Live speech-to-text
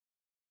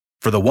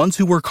For the ones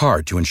who work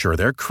hard to ensure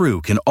their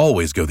crew can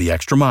always go the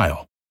extra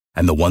mile,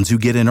 and the ones who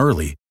get in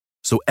early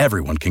so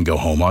everyone can go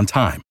home on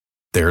time,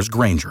 there's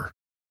Grainger,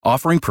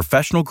 offering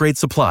professional-grade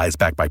supplies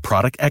backed by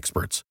product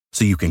experts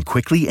so you can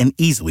quickly and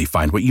easily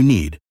find what you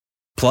need.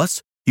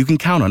 Plus, you can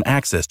count on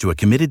access to a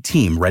committed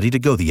team ready to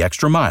go the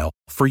extra mile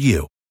for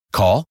you.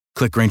 Call,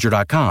 click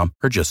Grainger.com,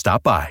 or just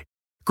stop by.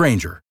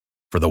 Grainger,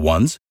 for the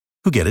ones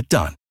who get it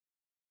done.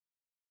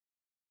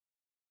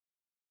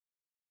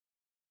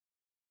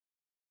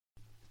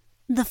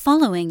 The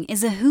following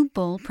is a Hoop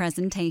Ball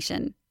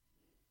presentation.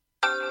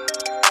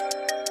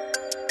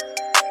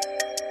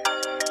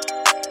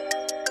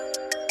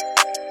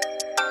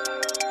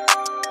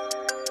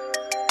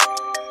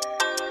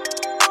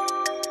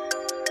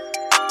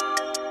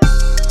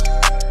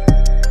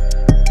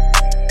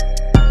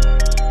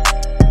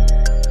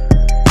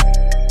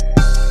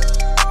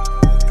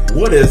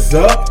 What is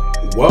up?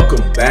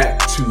 Welcome back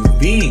to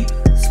the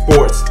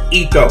Sports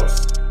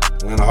Ethos,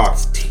 Atlanta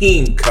Hawks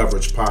team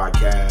coverage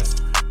podcast,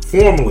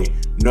 formerly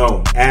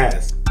known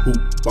as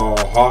Hoop Ball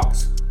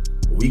Hawks.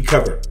 We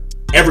cover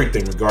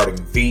everything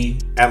regarding the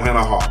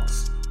Atlanta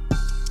Hawks.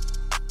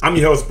 I'm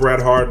your host,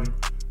 Brad Harden,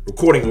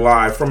 recording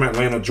live from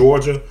Atlanta,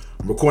 Georgia.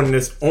 I'm recording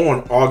this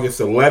on August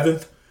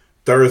 11th,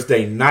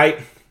 Thursday night.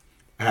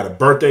 I had a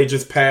birthday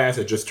just passed.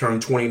 I just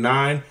turned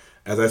 29.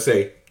 As I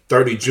say,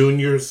 30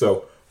 junior,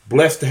 so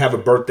blessed to have a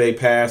birthday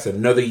pass,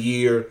 another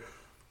year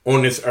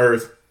on this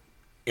earth,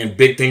 and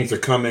big things are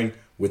coming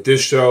with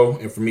this show.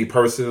 And for me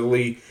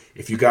personally,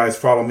 if you guys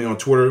follow me on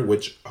Twitter,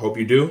 which I hope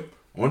you do,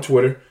 on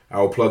Twitter,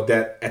 I will plug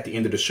that at the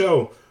end of the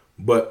show,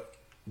 but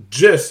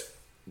just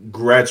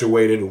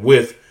graduated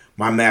with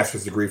my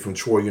master's degree from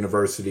Troy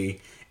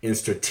University in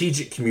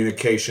strategic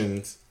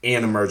communications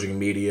and emerging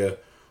media.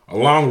 A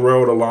long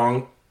road, a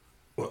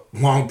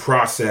long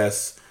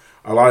process.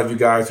 A lot of you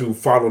guys who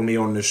follow me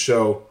on this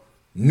show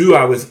knew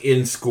I was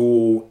in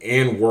school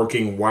and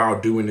working while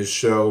doing this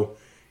show,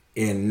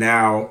 and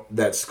now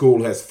that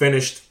school has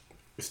finished,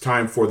 it's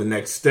time for the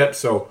next step.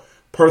 So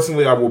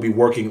personally, I will be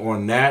working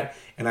on that,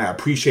 and I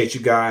appreciate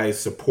you guys'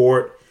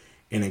 support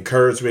and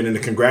encouragement and the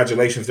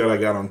congratulations that I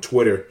got on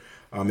Twitter.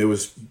 It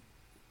was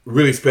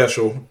really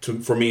special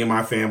for me and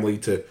my family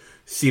to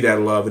see that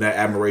love and that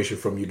admiration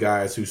from you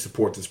guys who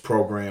support this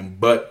program.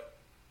 But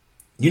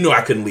you know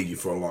I couldn't leave you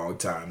for a long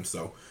time,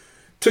 so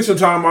took some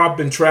time off,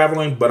 been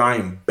traveling, but I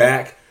am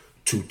back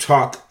to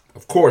talk,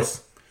 of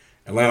course,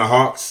 Atlanta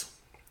Hawks.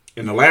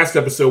 In the last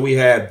episode, we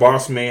had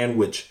Boss Man,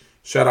 which,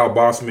 shout out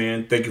Boss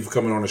Man, thank you for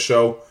coming on the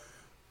show.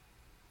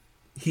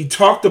 He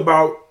talked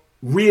about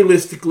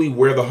realistically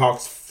where the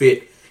Hawks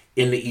fit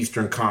in the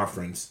Eastern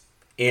Conference.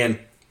 And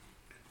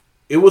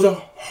it was a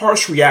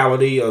harsh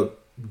reality, a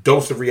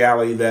dose of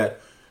reality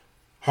that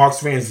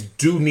Hawks fans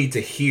do need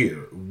to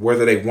hear,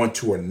 whether they want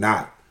to or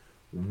not.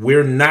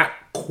 We're not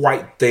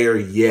quite there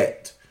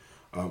yet.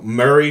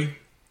 Murray,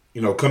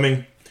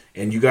 coming,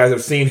 and you guys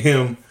have seen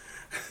him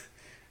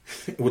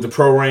with the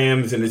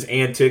programs and his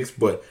antics,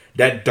 but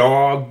that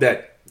dog,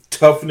 that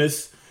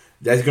toughness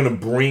that's going to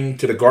bring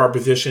to the guard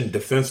position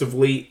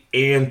defensively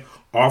and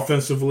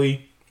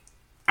offensively,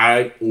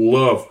 I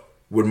love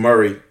what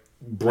Murray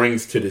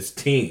brings to this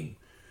team.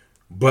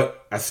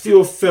 But I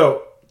still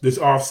felt this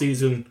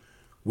offseason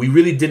we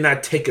really did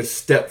not take a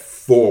step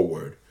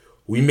forward.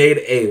 We made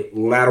a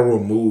lateral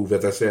move,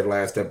 as I said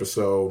last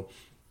episode.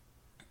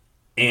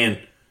 And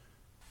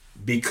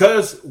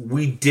because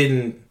we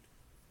didn't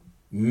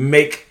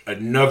make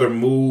another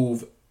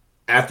move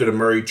after the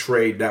Murray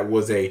trade, that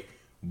was a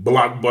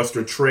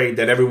blockbuster trade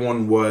that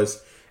everyone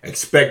was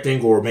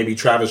expecting, or maybe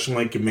Travis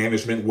Schlenk and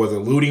management was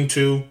alluding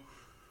to,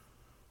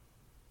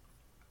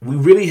 we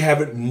really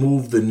haven't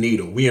moved the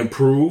needle. We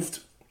improved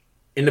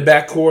in the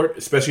backcourt,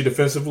 especially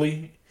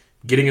defensively,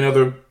 getting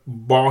another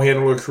ball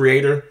handler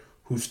creator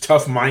who's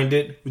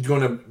tough-minded, who's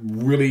going to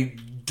really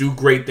do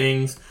great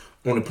things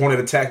on the point of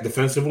attack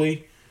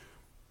defensively.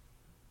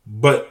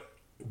 But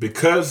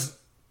because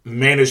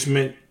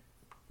management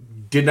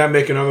did not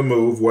make another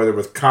move, whether it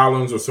was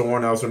Collins or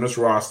someone else on this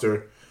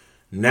roster,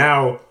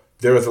 now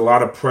there is a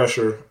lot of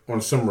pressure on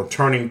some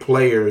returning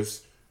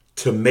players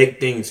to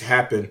make things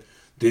happen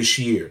this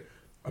year.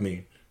 I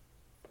mean,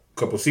 a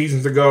couple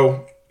seasons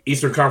ago,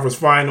 Eastern Conference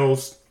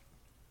Finals,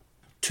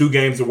 2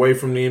 games away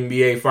from the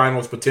NBA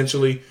Finals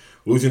potentially,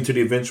 losing to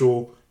the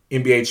eventual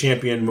NBA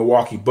champion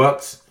Milwaukee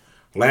Bucks.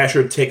 Last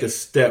year, take a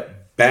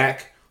step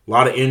back. A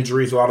lot of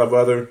injuries, a lot of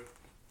other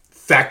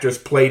factors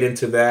played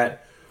into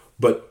that.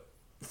 But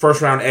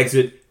first round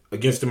exit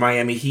against the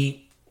Miami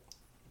Heat,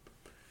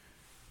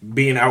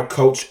 being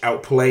outcoached,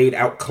 outplayed,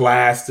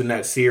 outclassed in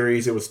that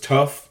series, it was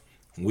tough.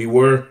 We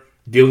were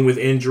dealing with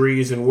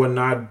injuries and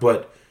whatnot,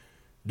 but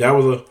that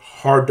was a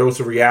hard dose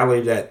of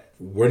reality that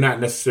we're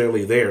not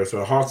necessarily there. So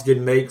the Hawks did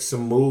make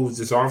some moves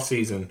this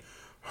offseason.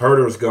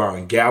 Herter's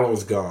gone.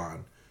 Gallo's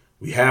gone.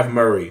 We have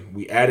Murray.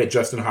 We added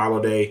Justin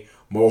Holiday,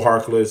 Mo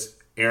Harkless,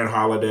 Aaron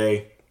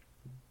Holiday.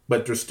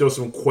 But there's still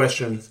some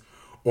questions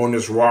on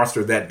this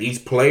roster that these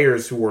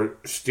players who are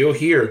still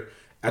here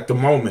at the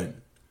moment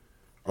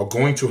are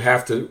going to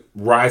have to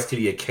rise to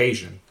the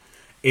occasion.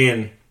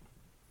 And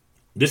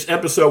this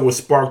episode was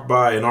sparked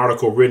by an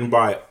article written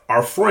by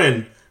our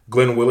friend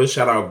Glenn Willis.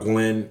 Shout out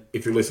Glenn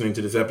if you're listening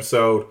to this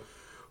episode,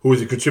 who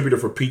is a contributor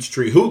for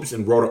Peachtree Hoops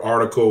and wrote an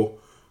article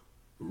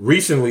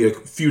recently, a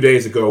few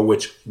days ago,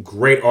 which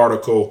great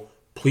article.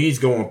 Please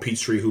go on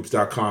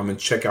peachtreehoops.com and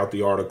check out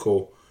the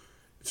article.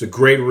 It's a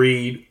great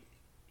read,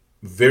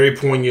 very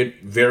poignant,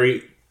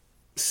 very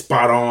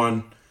spot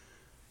on,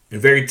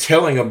 and very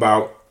telling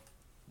about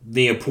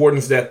the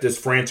importance that this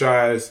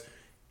franchise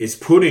is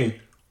putting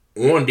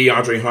on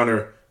DeAndre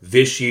Hunter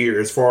this year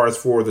as far as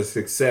for the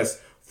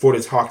success for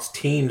this Hawks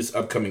team this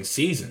upcoming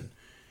season.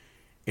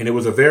 And it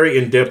was a very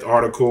in-depth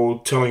article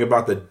telling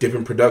about the dip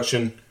in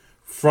production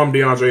from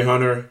DeAndre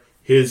Hunter,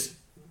 his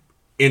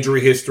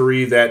injury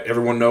history that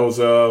everyone knows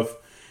of,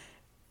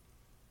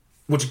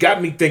 which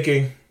got me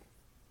thinking,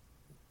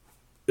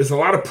 there's a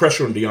lot of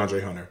pressure on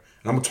DeAndre Hunter,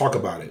 and I'm going to talk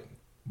about it.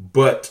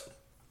 But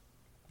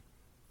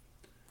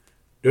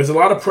there's a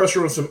lot of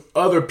pressure on some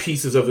other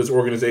pieces of this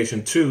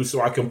organization too,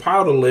 so I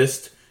compiled a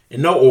list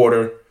in no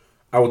order.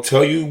 I will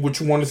tell you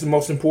which one is the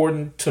most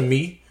important to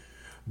me,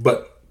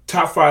 but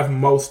top 5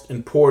 most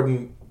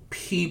important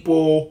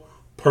people,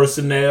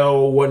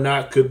 personnel,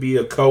 whatnot. Could be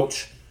a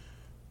coach,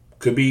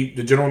 could be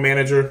the general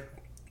manager,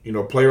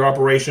 player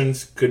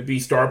operations, could be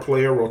star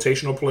player,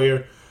 rotational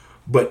player.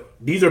 But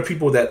these are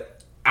people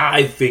that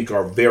I think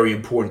are very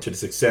important to the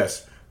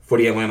success for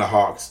the Atlanta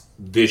Hawks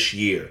this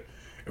year.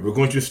 And we're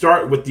going to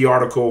start with the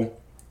article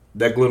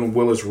that Glenn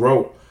Willis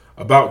wrote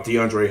about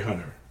DeAndre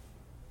Hunter.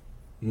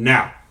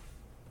 Now,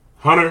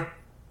 Hunter,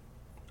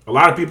 a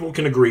lot of people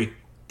can agree,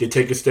 did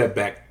take a step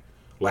back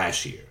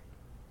last year.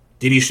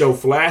 Did he show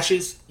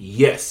flashes?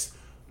 Yes.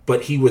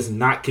 But he was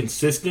not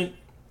consistent,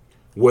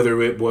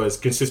 whether it was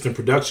consistent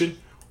production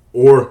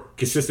or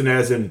consistent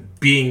as in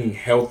being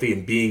healthy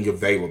and being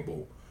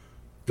available.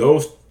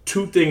 Those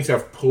two things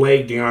have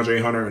plagued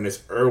DeAndre Hunter in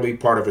this early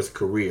part of his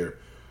career.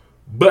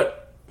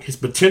 But his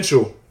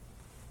potential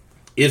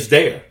is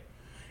there.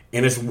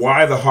 And it's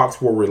why the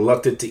Hawks were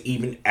reluctant to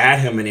even add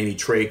him in any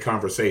trade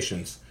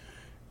conversations.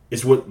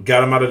 It's what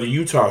got him out of the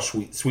Utah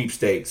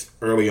sweepstakes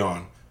early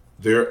on.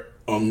 Their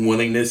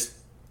unwillingness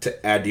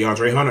to add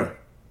DeAndre Hunter.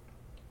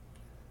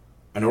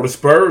 I know the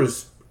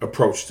Spurs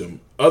approached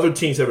him. Other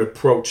teams have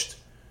approached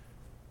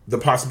the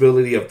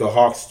possibility of the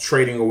Hawks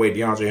trading away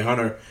DeAndre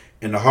Hunter,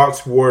 and the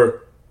Hawks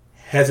were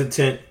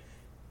hesitant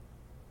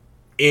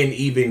in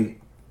even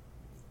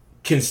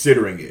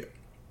considering it.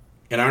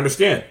 And I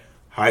understand.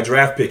 High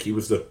draft pick. He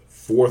was the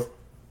 4th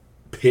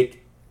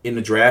pick in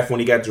the draft when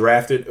he got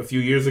drafted a few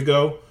years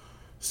ago.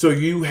 So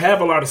you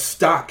have a lot of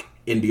stock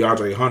in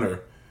DeAndre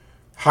Hunter.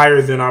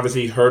 Higher than,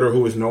 obviously, Herter,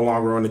 who is no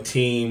longer on the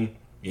team.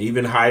 And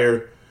even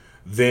higher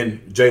than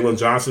Jalen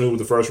Johnson, who was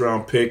the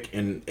first-round pick,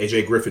 and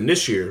A.J. Griffin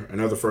this year,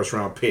 another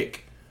first-round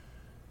pick.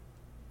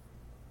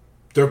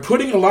 They're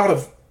putting a lot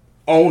of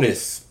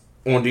onus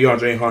on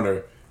DeAndre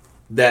Hunter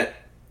that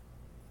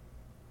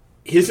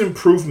his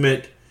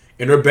improvement,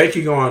 and they're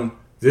banking on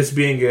this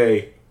being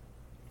a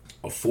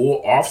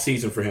full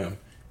offseason for him.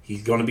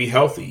 He's going to be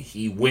healthy.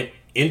 He went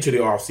into the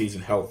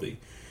offseason healthy.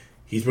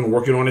 He's been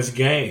working on his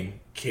game.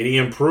 Can he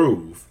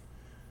improve?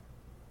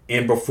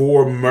 And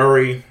before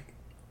Murray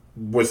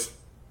was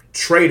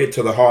traded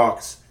to the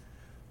Hawks,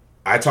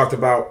 I talked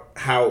about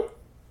how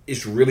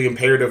it's really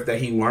imperative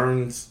that he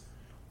learns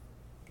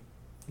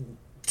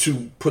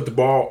to put the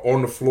ball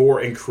on the floor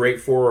and create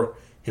for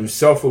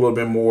himself a little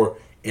bit more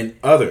and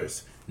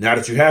others. Now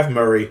that you have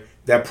Murray,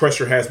 that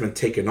pressure has been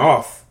taken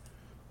off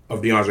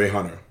of DeAndre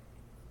Hunter.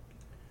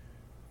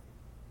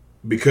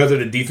 Because of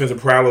the defensive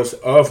prowess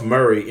of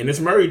Murray. In this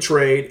Murray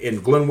trade,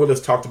 and Glenn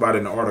Willis talked about it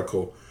in the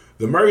article,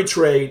 the Murray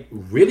trade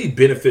really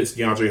benefits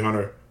DeAndre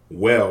Hunter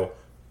well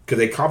because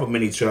they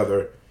complement each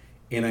other.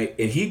 And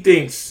he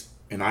thinks,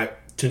 and I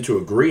tend to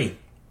agree,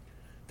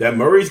 that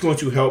Murray is going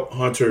to help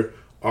Hunter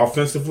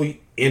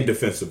offensively and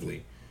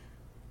defensively.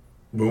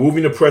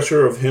 Removing the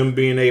pressure of him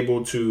being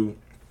able to,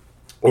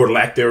 or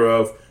lack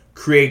thereof,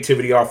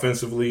 creativity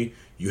offensively.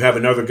 You have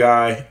another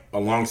guy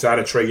alongside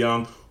of Trae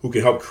Young who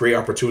can help create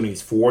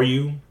opportunities for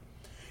you.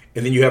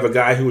 And then you have a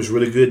guy who is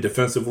really good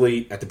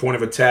defensively at the point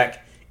of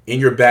attack in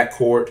your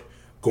backcourt,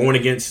 going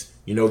against,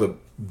 the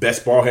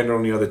best ball handler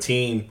on the other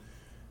team,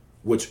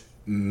 which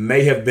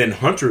may have been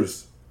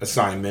Hunter's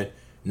assignment.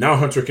 Now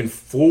Hunter can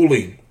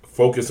fully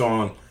focus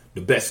on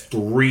the best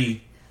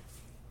 3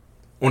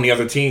 on the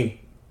other team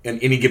in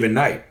any given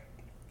night.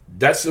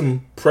 That's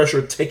some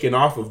pressure taken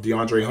off of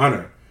DeAndre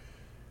Hunter.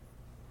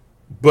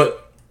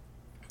 But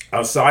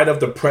outside of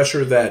the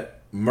pressure that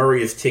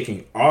Murray is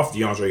taking off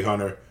DeAndre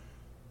Hunter,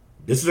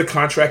 this is a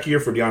contract year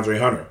for DeAndre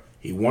Hunter.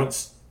 He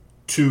wants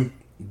to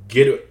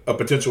get a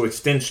potential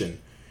extension.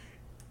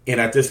 And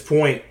at this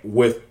point,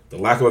 with the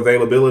lack of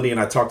availability, and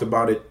I talked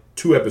about it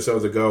 2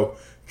 episodes ago,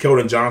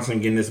 Keldon Johnson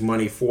getting his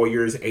money, 4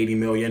 years, $80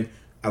 million.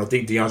 I don't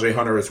think DeAndre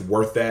Hunter is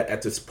worth that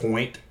at this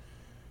point.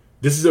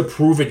 This is a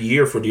proven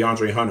year for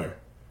DeAndre Hunter.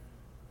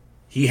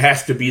 He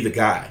has to be the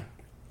guy.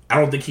 I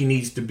don't think he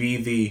needs to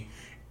be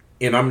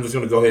and I'm just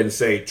going to go ahead and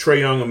say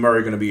Trae Young and Murray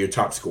are going to be your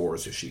top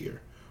scorers this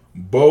year.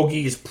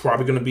 Bogey is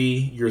probably going to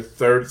be your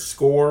third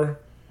scorer,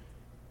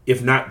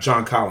 if not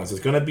John Collins.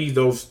 It's going to be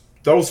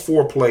those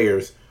four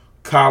players,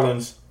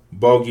 Collins,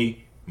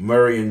 Bogey,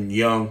 Murray, and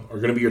Young, are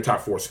going to be your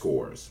top four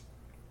scorers.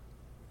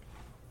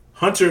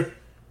 Hunter,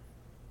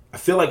 I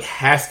feel like,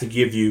 has to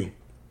give you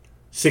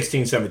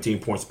 16, 17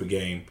 points per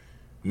game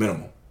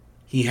minimum.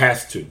 He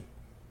has to.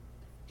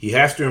 He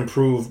has to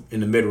improve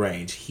in the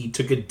mid-range. He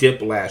took a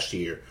dip last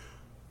year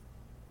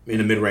in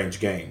the mid-range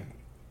game.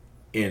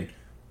 And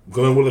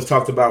Glenn Willis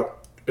talked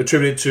about,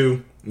 attributed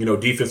to,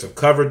 defensive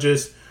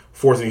coverages,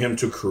 forcing him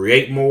to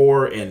create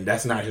more, and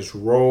that's not his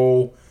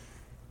role.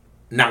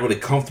 Not really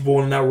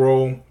comfortable in that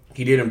role.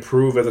 He did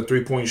improve as a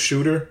three-point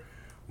shooter,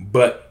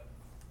 but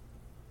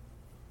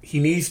he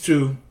needs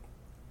to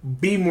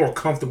be more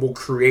comfortable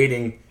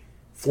creating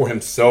for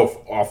himself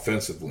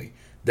offensively.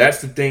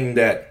 That's the thing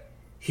that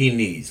he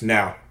needs.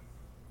 Now,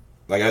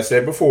 like I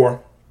said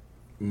before,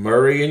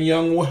 Murray and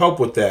Young will help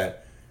with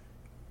that.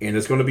 And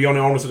it's going to be on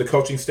the onus of the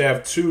coaching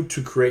staff, too,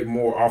 to create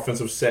more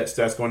offensive sets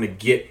that's going to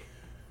get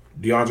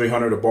DeAndre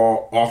Hunter the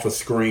ball off of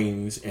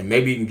screens, and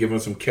maybe you can give him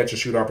some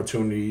catch-and-shoot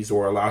opportunities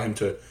or allow him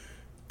to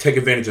take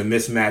advantage of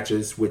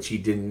mismatches, which he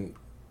didn't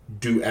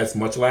do as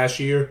much last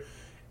year,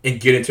 and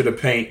get into the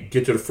paint,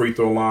 get to the free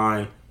throw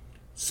line,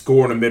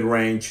 score in the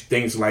mid-range,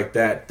 things like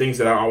that. Things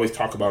that I always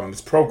talk about in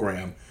this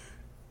program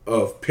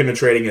of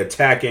penetrating and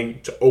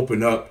attacking to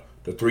open up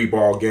the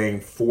three-ball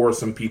game for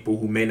some people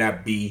who may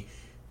not be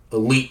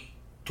elite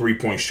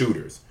three-point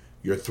shooters.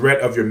 Your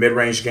threat of your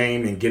mid-range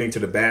game and getting to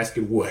the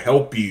basket will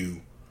help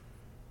you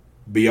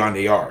beyond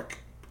the arc.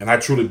 And I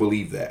truly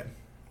believe that.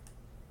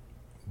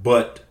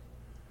 But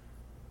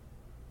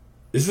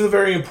this is a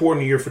very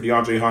important year for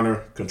DeAndre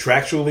Hunter,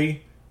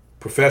 contractually,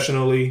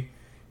 professionally,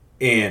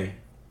 and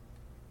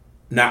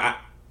now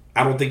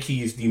I don't think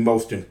he's the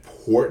most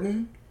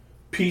important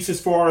piece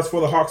as far as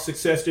for the Hawks'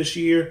 success this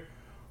year,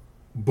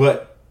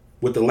 but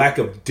with the lack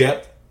of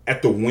depth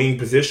at the wing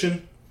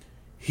position,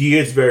 he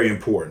is very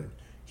important.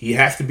 He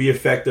has to be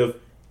effective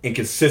and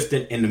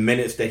consistent in the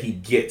minutes that he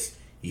gets.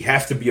 He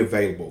has to be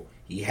available.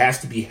 He has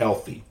to be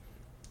healthy.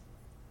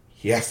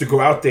 He has to go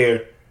out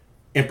there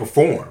and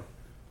perform.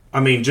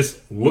 I mean, just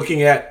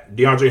looking at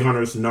DeAndre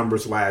Hunter's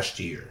numbers last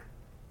year,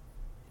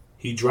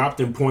 he dropped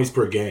in points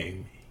per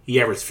game.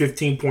 He averaged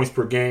 15 points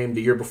per game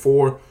the year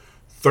before,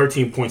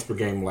 13 points per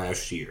game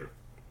last year.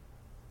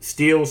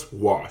 Steals,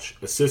 wash.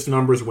 Assist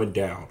numbers went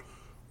down.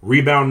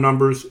 Rebound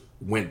numbers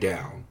went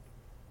down.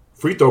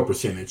 Free throw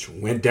percentage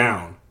went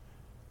down.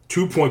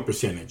 2-point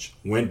percentage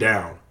went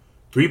down.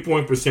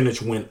 3-point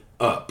percentage went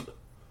up.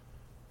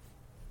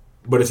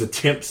 But his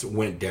attempts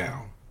went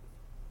down.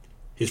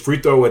 His free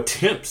throw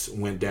attempts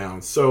went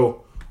down.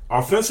 So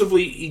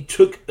offensively, he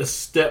took a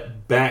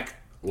step back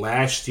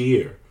last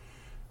year.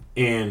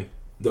 And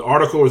the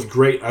article is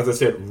great. As I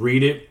said,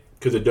 read it,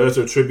 because it does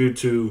attribute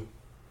to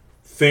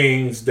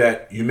things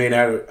that you may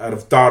not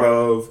have thought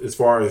of as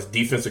far as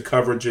defensive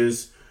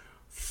coverages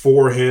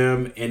for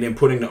him, and then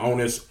putting the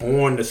onus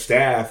on the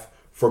staff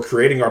for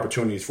creating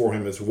opportunities for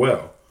him as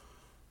well.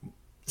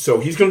 So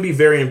he's going to be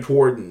very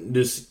important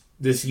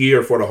this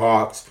year for the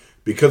Hawks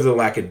because of the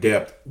lack of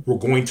depth. We're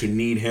going to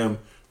need him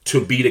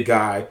to be the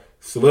guy,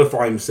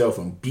 solidify himself,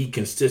 and be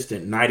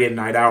consistent night in,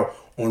 night out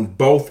on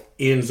both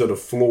ends of the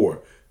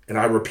floor. And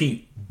I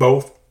repeat,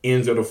 both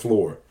ends of the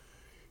floor.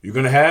 You're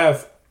going to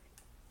have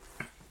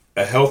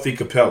a healthy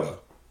Capella,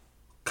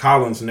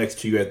 Collins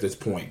next to you at this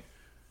point,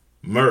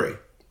 Murray.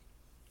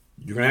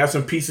 You're going to have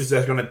some pieces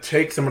that's going to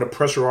take some of the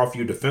pressure off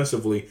you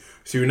defensively,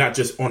 so you're not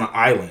just on an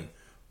island.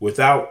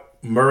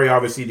 Without Murray,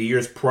 obviously, the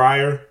years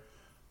prior,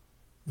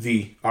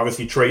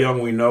 obviously Trae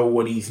Young, we know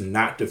what he's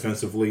not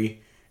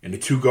defensively. And the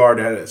two guard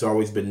that has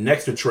always been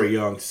next to Trae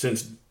Young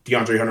since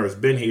DeAndre Hunter has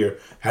been here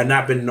had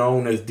not been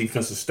known as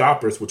defensive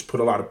stoppers, which put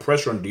a lot of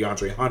pressure on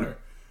DeAndre Hunter.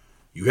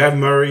 You have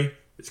Murray.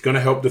 It's going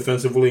to help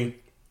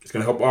defensively. It's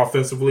going to help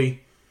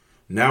offensively.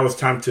 Now it's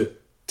time to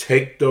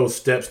take those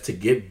steps to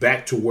get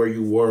back to where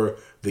you were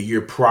the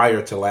year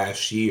prior to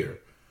last year.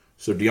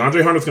 So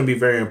DeAndre Hunter is going to be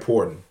very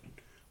important.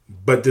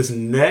 But this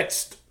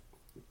next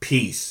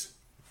piece,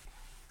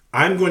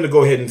 I'm going to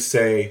go ahead and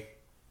say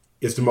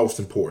is the most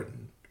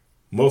important.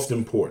 Most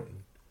important.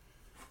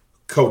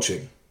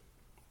 Coaching.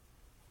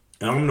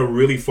 And I'm going to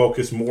really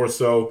focus more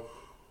so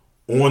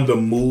on the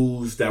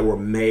moves that were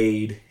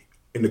made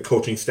in the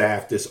coaching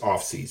staff this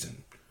offseason.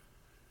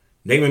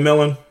 Nate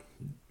McMillan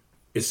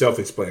is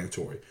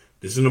self-explanatory.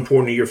 This is an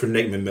important year for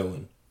Nate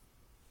McMillan.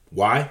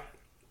 Why?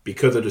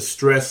 Because of the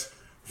stress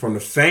from the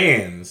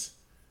fans.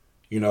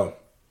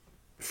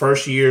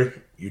 First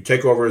year, you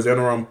take over as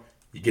interim,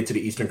 you get to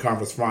the Eastern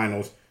Conference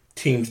Finals,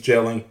 teams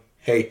gelling.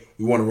 Hey,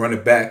 we want to run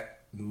it back.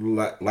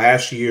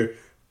 Last year,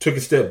 took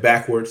a step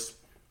backwards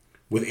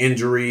with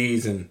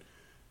injuries and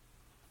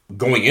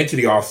going into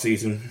the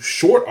offseason,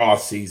 short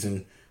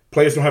offseason.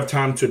 Players don't have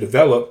time to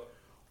develop.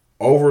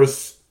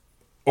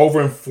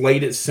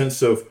 Overinflated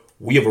sense of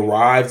we have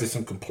arrived. There's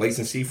some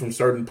complacency from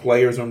certain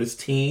players on this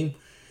team.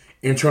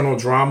 Internal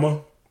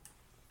drama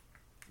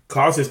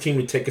caused this team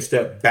to take a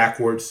step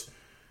backwards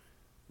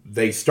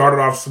They started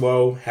off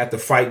slow, had to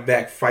fight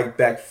back,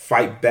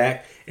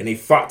 and they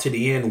fought to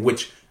the end,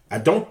 which I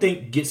don't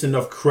think gets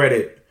enough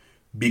credit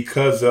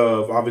because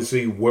of,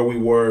 obviously, where we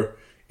were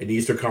in the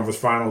Eastern Conference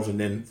Finals and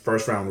then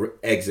first round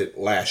exit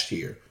last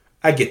year.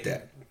 I get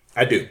that.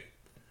 I do.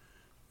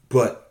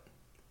 But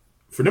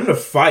for them to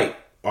fight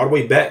all the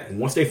way back,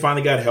 once they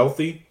finally got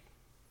healthy,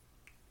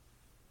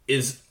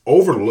 is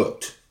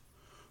overlooked.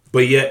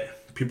 But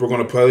yet, people are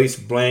going to place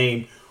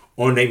blame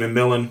on Nate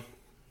McMillan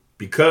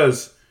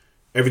because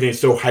everything's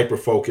so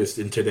hyper-focused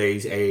in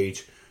today's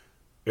age.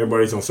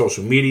 Everybody's on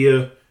social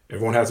media.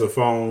 Everyone has a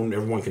phone.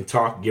 Everyone can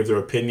talk, give their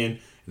opinion.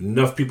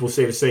 Enough people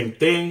say the same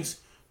things.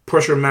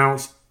 Pressure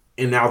mounts,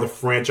 and now the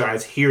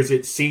franchise hears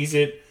it, sees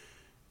it,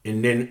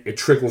 and then it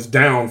trickles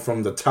down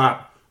from the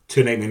top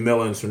to Nate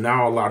McMillan. So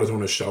now a lot is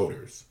on his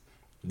shoulders.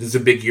 This is a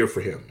big year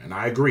for him, and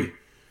I agree.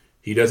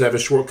 He does have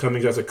his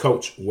shortcomings as a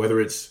coach, whether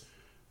it's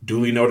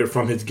duly noted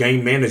from his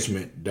game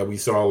management that we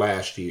saw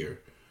last year.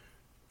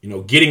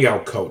 Getting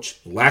out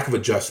coached, lack of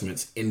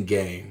adjustments in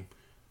game,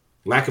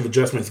 lack of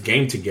adjustments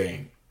game to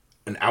game,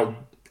 and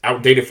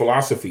outdated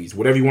philosophies,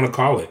 whatever you want to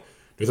call it.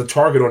 There's a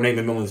target on Nate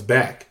McMillan's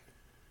back.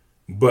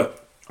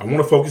 But I want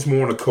to focus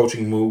more on the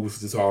coaching moves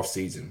this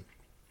offseason.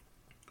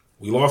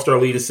 We lost our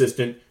lead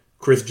assistant,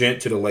 Chris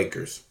Gent, to the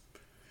Lakers.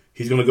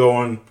 He's going to go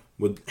on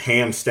with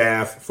Ham's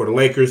staff for the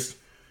Lakers.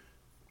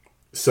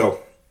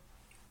 So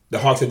the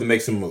Hawks had to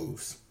make some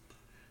moves.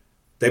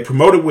 They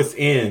promoted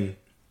within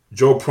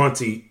Joe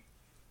Prunty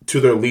to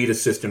their lead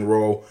assistant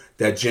role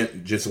that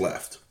Gent just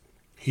left.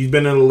 He's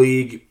been in the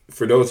league,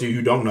 for those of you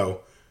who don't know,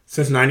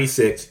 since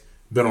 96,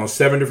 been on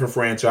 7 different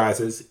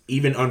franchises,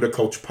 even under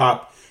Coach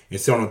Pop in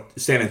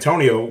San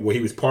Antonio, where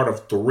he was part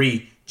of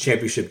 3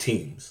 championship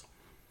teams.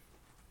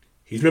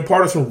 He's been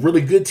part of some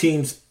really good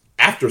teams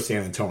after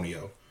San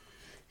Antonio.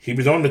 He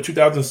was on the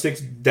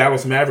 2006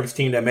 Dallas Mavericks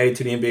team that made it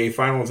to the NBA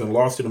Finals and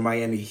lost to the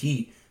Miami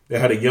Heat. They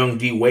had a young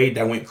D. Wade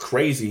that went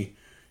crazy.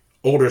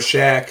 Older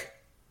Shaq,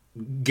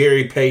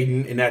 Gary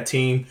Payton in that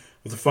team.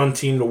 It was a fun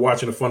team to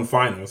watch in the fun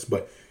finals,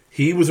 but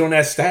he was on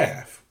that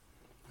staff.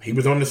 He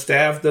was on the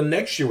staff the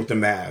next year with the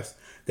Mavs.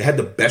 They had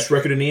the best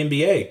record in the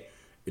NBA.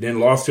 It then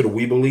lost to the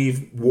We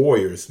Believe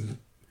Warriors.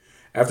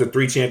 After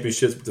 3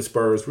 championships with the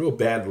Spurs, real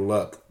bad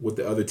luck with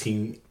the other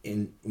team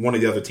in one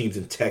of the other teams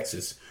in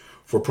Texas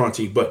for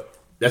Prunty, but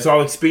that's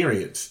all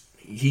experience.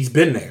 He's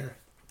been there.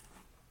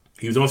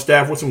 He was on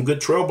staff with some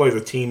good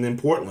Trailblazer team in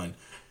Portland.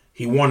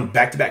 He won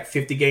back-to-back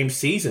 50-game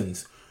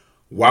seasons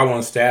while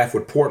on staff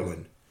with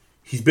Portland.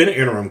 He's been an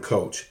interim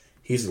coach.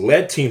 He's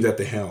led teams at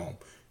the helm.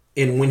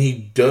 And when he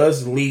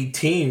does lead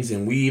teams,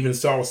 and we even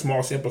saw a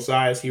small sample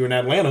size here in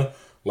Atlanta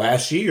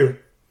last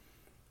year,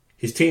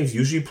 his teams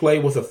usually play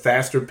with a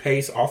faster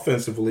pace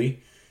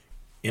offensively,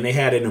 and they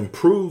had an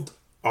improved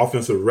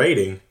offensive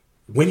rating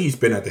when he's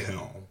been at the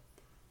helm.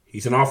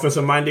 He's an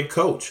offensive-minded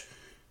coach,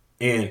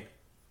 and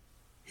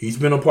he's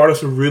been a part of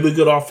some really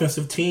good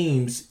offensive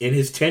teams in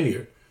his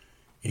tenure.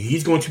 And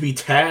he's going to be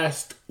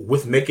tasked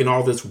with making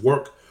all this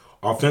work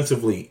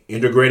offensively,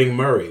 integrating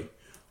Murray.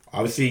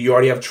 Obviously, you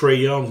already have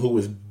Trae Young, who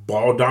is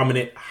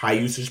ball-dominant,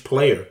 high-usage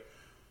player.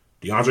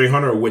 DeAndre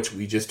Hunter, which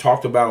we just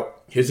talked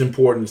about, his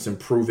importance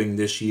improving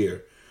this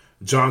year.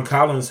 John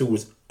Collins, who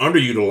was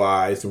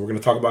underutilized, and we're going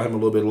to talk about him a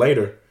little bit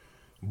later.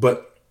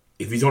 But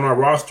if he's on our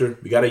roster,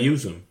 we got to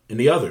use him. And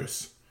the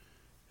others.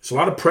 It's a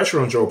lot of pressure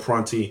on Joe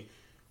Prunty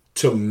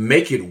to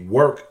make it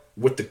work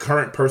with the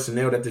current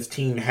personnel that this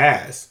team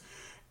has.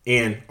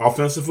 And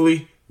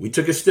offensively, we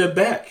took a step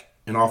back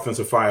in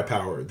offensive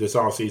firepower this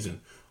offseason.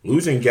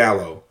 Losing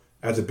Gallo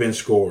as a bench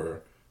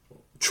scorer.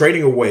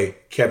 Trading away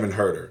Kevin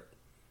Huerter.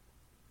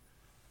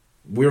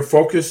 We're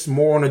focused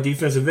more on the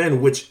defensive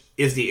end, which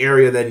is the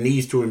area that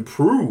needs to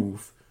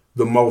improve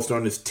the most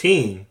on this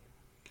team.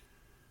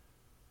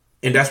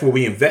 And that's what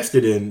we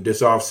invested in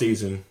this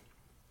offseason.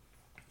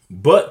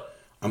 But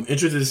I'm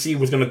interested to see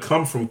what's going to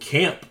come from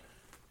camp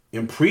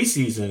in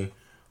preseason.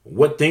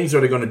 What things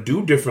are they going to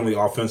do differently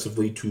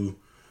offensively to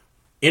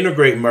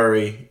integrate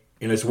Murray,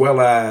 and as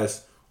well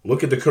as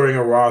look at the current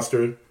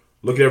roster,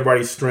 look at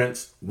everybody's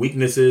strengths,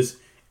 weaknesses,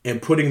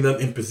 and putting them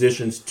in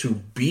positions to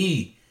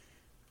be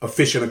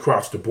efficient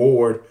across the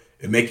board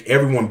and make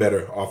everyone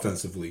better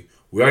offensively.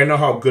 We already know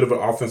how good of an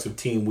offensive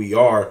team we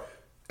are,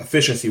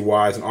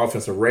 efficiency-wise and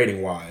offensive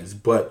rating-wise,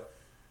 but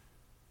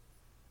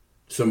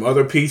some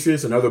other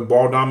pieces, another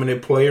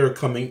ball-dominant player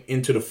coming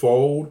into the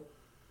fold,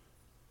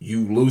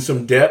 you lose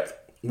some depth,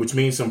 which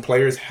means some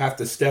players have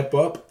to step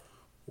up.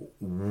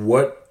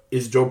 What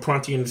is Joe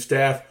Prunty and the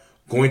staff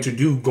going to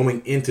do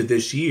going into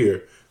this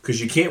year?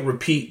 Because you can't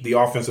repeat the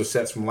offensive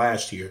sets from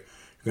last year.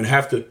 You're going to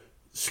have to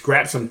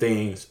scrap some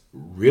things,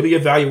 really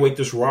evaluate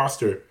this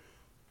roster,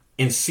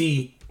 and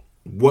see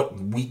what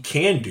we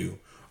can do.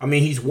 I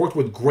mean, he's worked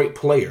with great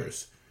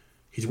players.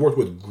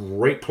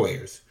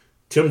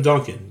 Tim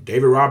Duncan,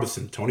 David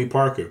Robinson, Tony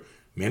Parker,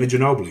 Manu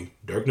Ginobili,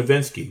 Dirk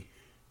Nowitzki,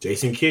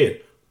 Jason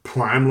Kidd,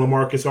 prime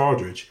LaMarcus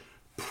Aldridge,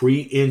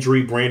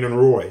 pre-injury Brandon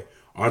Roy,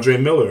 Andre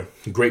Miller,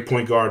 great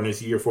point guard in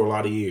this year for a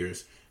lot of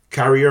years,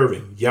 Kyrie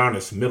Irving,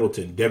 Giannis,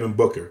 Middleton, Devin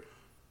Booker.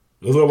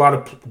 Those are a lot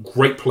of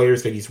great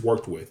players that he's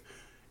worked with.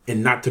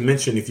 And not to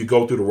mention, if you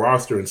go through the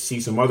roster and see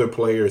some other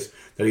players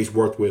that he's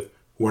worked with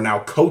who are now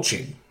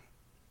coaching.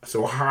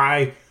 So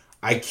high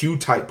IQ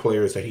type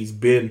players that he's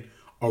been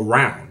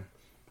around.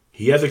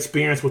 He has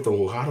experience with a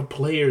lot of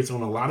players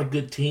on a lot of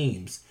good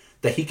teams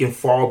that he can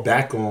fall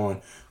back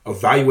on,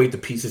 evaluate the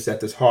pieces that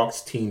this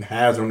Hawks team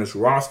has on this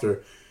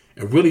roster,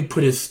 and really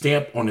put his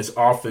stamp on this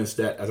offense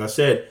that, as I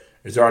said,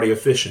 is already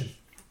efficient.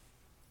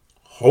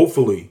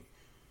 Hopefully,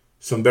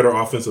 some better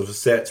offensive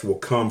sets will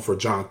come for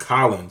John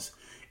Collins.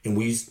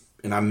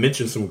 And I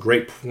mentioned some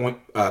great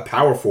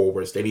power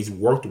forwards that he's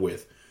worked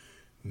with.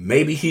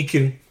 Maybe he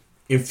can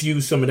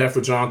infuse some of that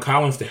for John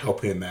Collins to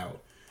help him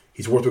out.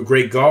 He's worked with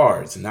great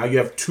guards. And now you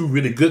have two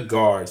really good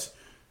guards.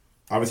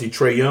 Obviously,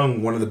 Trae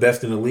Young, one of the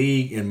best in the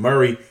league, and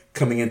Murray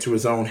coming into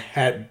his own,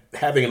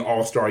 having an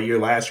all-star year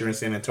last year in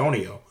San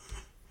Antonio.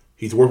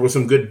 He's worked with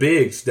some good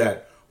bigs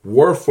that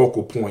were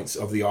focal points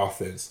of the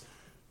offense.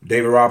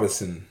 David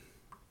Robinson,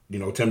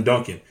 Tim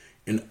Duncan,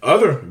 and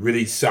other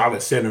really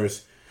solid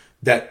centers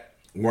that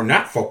were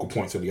not focal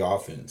points of the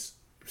offense.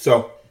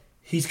 So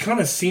he's kind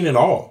of seen it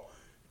all.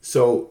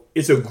 So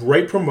it's a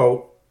great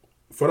promote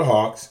for the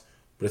Hawks,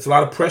 but it's a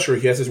lot of pressure.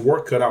 He has his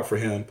work cut out for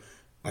him,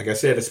 like I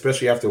said,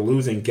 especially after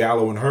losing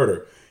Gallo and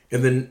Huerter.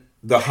 And then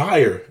the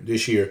hire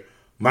this year,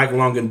 Mike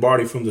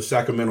Longobardi from the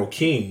Sacramento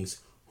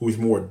Kings, who's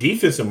more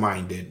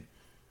defensive-minded.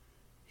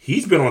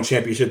 He's been on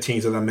championship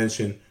teams, as I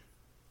mentioned,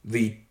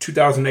 the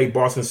 2008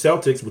 Boston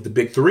Celtics with the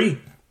Big Three,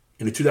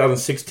 and the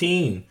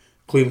 2016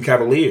 Cleveland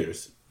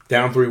Cavaliers,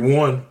 down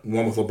 3-1,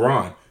 one with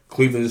LeBron.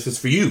 Cleveland, this is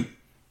for you.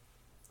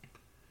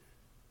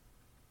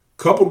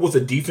 Coupled with a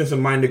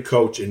defensive-minded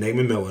coach in Nate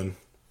McMillan,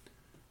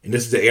 and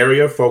this is the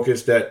area of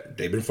focus that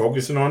they've been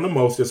focusing on the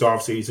most this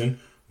offseason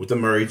with the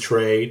Murray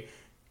trade,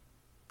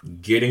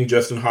 getting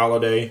Justin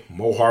Holiday,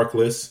 Mo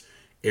Harkless,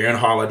 Aaron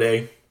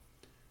Holiday,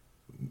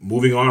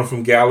 moving on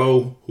from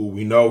Gallo, who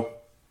we know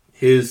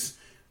his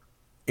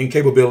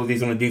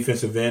incapabilities on the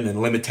defensive end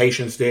and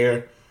limitations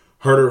there.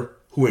 Huerter,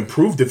 who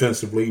improved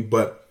defensively,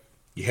 but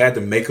you had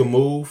to make a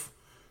move.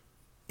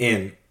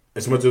 And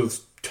as much as it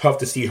was tough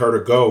to see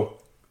Huerter go,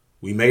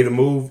 we made a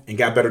move and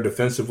got better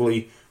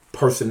defensively,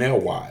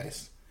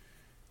 personnel-wise.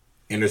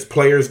 And there's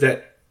players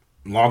that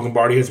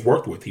Longobardi has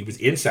worked with. He was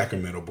in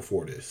Sacramento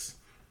before this.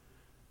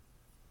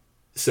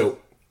 So,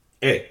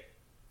 hey,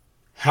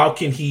 how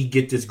can he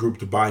get this group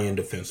to buy in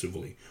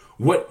defensively?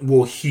 What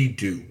will he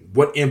do?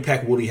 What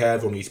impact will he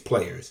have on these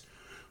players?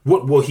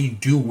 What will he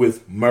do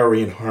with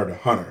Murray and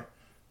Hunter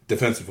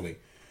defensively?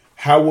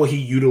 How will he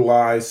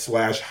utilize /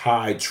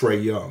 hide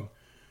Trae Young?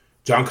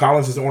 John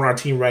Collins is on our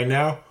team right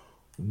now.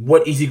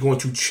 What is he going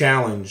to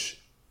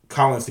challenge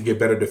Collins to get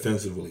better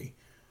defensively?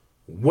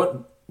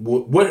 What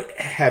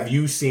have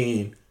you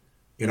seen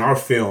in our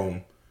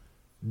film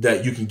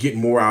that you can get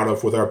more out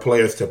of with our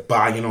players to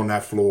buy in on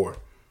that floor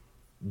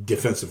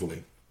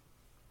defensively?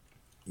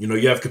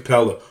 You have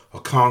Capella,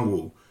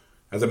 Okongwu.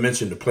 As I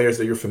mentioned, the players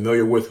that you're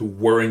familiar with who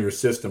were in your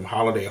system,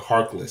 Holiday,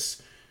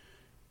 Harkless.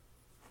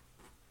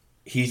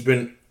 He's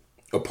been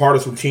a part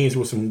of some teams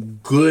with some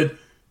good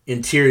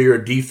interior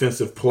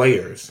defensive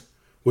players,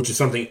 which is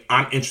something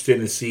I'm interested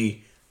in to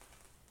see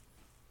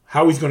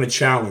how he's going to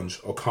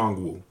challenge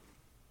Okongwu.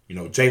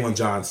 Jalen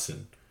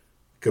Johnson,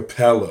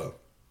 Capella,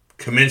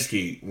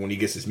 Kaminsky when he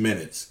gets his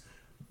minutes,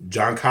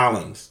 John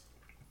Collins.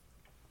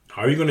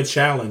 How are you going to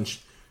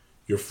challenge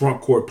your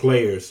front court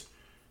players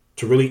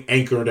to really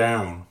anchor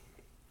down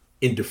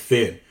and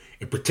defend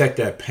and protect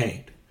that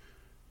paint?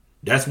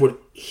 That's what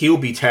he'll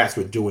be tasked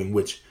with doing,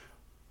 which,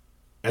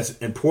 as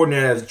important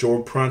as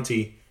Joe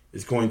Prunty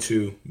is going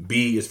to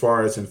be as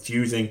far as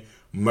infusing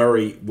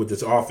Murray with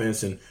this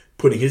offense and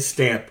putting his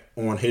stamp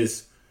on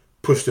his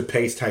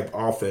push-to-pace type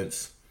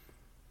offense,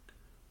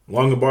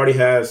 Longobardi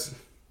has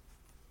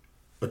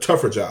a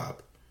tougher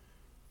job.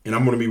 And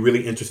I'm going to be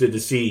really interested to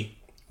see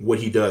what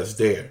he does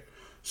there.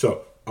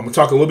 So I'm going to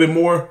talk a little bit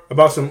more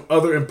about some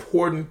other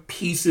important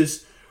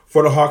pieces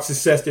for the Hawks'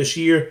 success this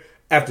year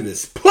after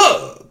this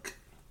plug.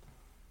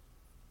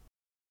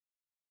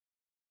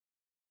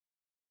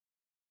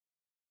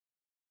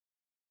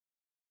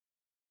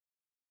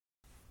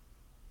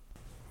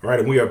 All right,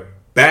 and we are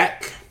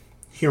back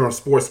here on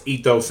Sports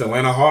Ethos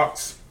Atlanta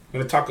Hawks. I'm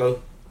going to talk a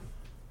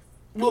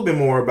little bit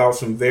more about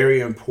some very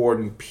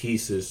important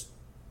pieces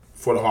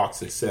for the Hawks'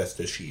 success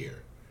this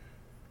year.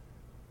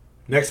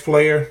 Next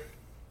player,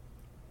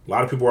 a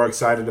lot of people are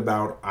excited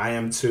about. I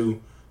am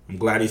too. I'm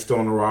glad he's still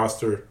on the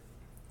roster.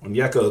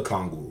 Onyeka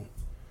Okongwu.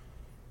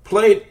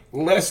 Played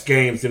less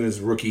games than his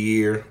rookie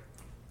year.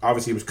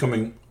 Obviously, he was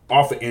coming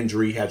off an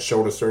injury, had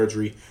shoulder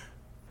surgery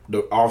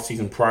the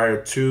offseason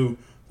prior to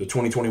the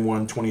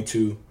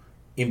 2021-22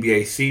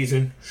 NBA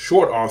season.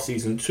 Short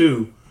offseason,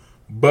 too.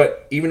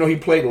 But even though he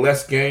played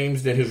less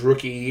games than his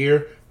rookie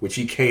year, which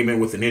he came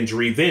in with an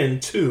injury then,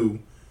 too,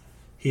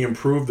 he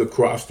improved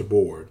across the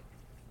board.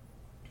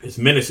 His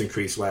minutes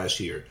increased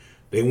last year.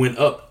 They went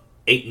up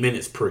 8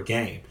 minutes per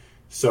game.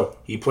 So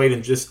he played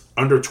in just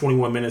under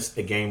 21 minutes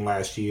a game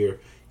last year.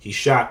 He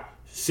shot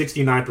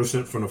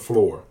 69% from the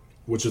floor,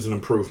 which is an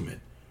improvement.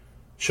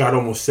 shot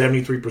almost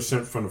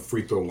 73% from the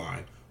free throw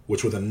line,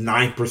 which was a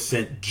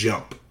 9%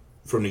 jump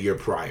from the year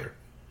prior.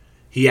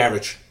 He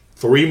averaged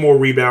 3 more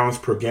rebounds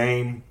per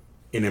game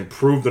and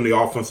improved on the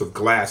offensive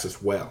glass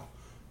as well.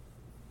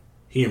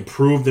 He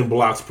improved in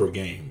blocks per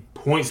game,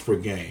 points per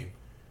game.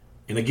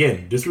 And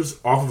again, this was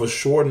off of a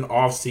shortened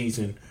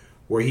offseason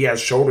where he had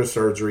shoulder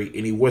surgery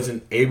and he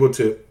wasn't able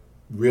to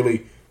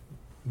really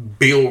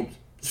build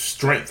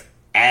strength,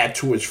 add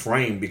to his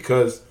frame,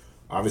 because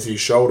obviously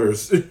his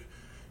shoulders,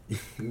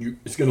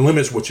 it's going to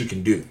limit what you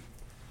can do.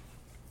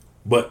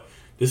 But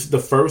this is the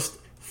first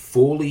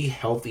fully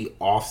healthy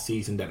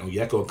offseason that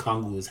Onyeka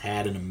Okongwu has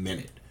had in a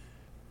minute.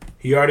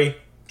 He already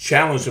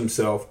challenged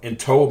himself and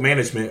told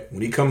management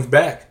when he comes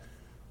back,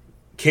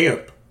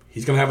 camp,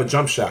 he's going to have a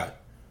jump shot.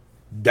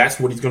 That's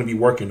what he's going to be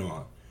working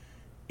on.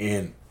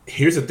 And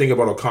here's the thing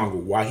about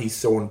Okongwu, why he's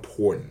so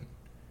important.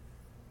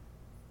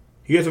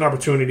 He has an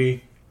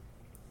opportunity,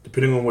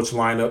 depending on which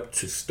lineup,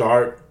 to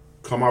start,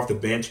 come off the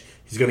bench.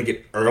 He's going to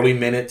get early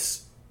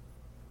minutes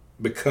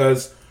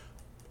because,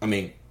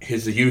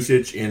 his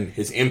usage and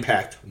his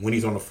impact when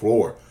he's on the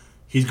floor.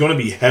 He's going to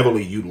be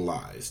heavily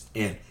utilized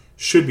and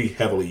should be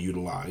heavily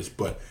utilized.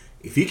 But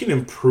if he can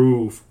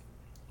improve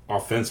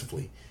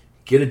offensively,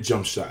 get a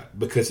jump shot,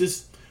 because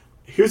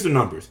here's the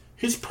numbers.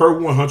 His per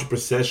 100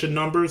 possession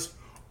numbers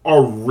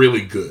are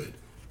really good.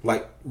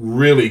 Like,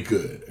 really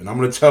good. And I'm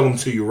going to tell them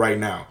to you right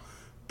now.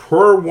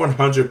 Per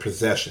 100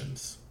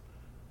 possessions,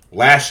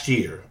 last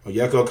year,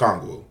 Onyeka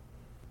Okongwu,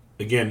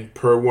 again,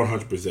 per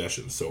 100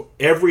 possessions. So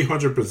every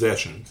 100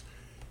 possessions,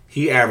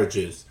 he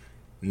averages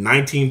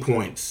 19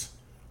 points,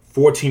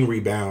 14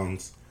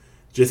 rebounds,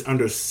 just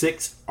under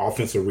 6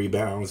 offensive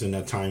rebounds in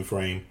that time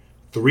frame,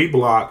 3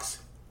 blocks,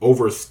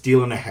 over a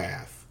steal and a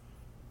half.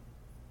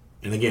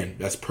 And again,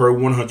 that's per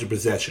 100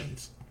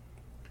 possessions.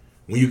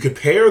 When you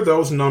compare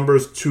those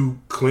numbers to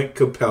Clint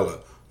Capella,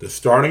 the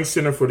starting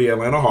center for the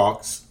Atlanta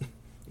Hawks,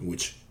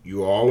 which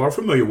you all are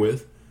familiar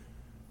with,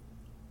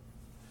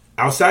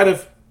 outside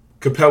of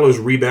Capella's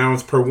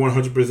rebounds per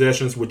 100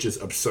 possessions, which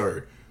is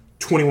absurd,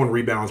 21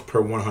 rebounds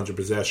per 100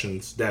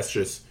 possessions, that's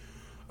just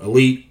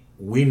elite.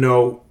 We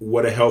know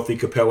what a healthy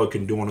Capella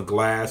can do on the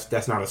glass.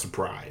 That's not a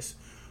surprise.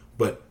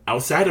 But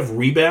outside of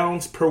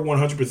rebounds per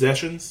 100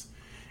 possessions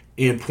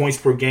and points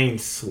per game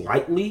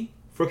slightly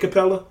for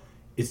Capella,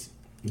 it's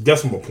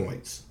decimal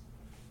points.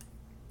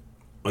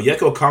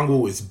 Onyeka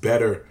Okongwu is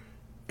better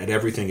at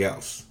everything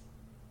else.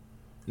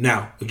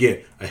 Now,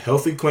 again, a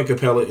healthy Clint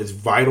Capella is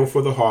vital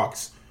for the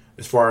Hawks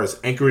as far as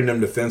anchoring them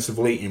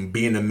defensively and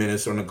being a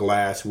menace on the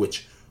glass,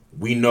 which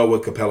we know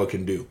what Capella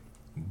can do.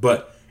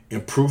 But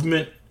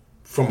improvement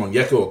from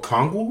Onyeka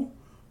Okongwu,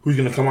 who's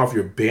going to come off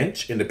your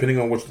bench, and depending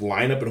on which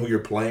lineup and who you're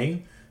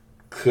playing,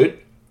 could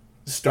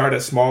start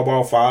at small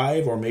ball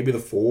 5 or maybe the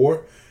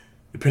 4,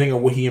 depending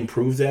on what he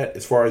improves at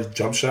as far as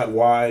jump shot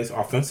wise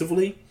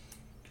offensively,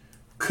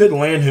 could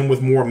land him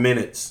with more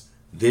minutes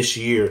this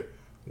year,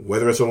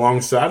 whether it's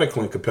alongside of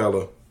Clint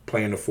Capella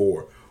playing the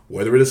 4,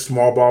 whether it is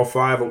small ball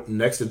 5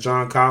 next to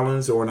John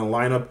Collins or in a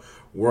lineup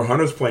where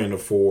Hunter's playing the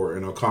 4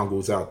 and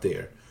Okongwu's out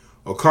there.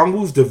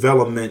 Okongwu's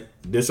development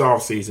this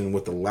offseason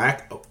with the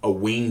lack of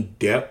wing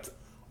depth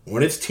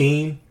on his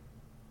team,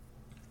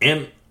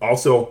 and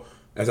also,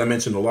 as I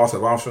mentioned, the loss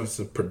of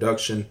offensive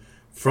production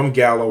from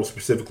Gallo,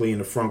 specifically in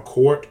the front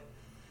court,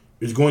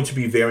 is going to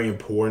be very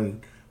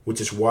important,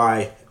 which is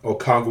why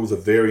Okongwu is a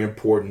very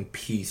important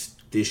piece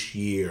this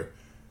year,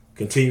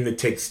 continuing to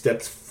take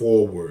steps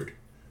forward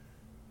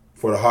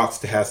for the Hawks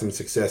to have some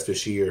success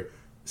this year,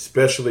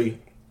 especially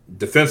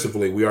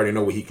defensively. We already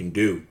know what he can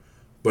do,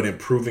 but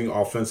improving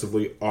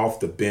offensively off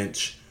the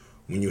bench.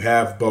 When you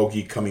have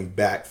Bogey coming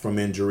back from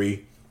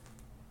injury,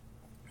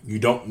 you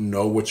don't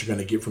know what you're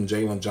going to get from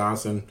Jalen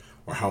Johnson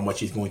or how much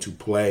he's going to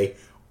play,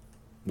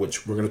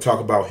 which we're going to talk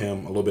about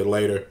him a little bit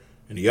later,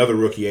 and the other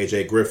rookie,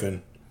 AJ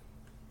Griffin.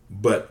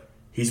 But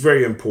he's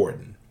very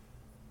important.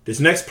 This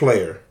next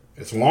player,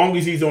 as long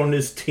as he's on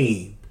this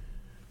team,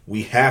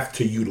 we have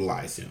to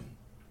utilize him.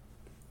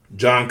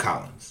 John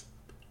Collins.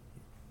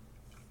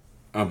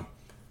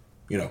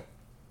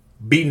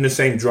 Beating the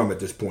same drum at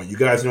this point. You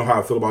guys know how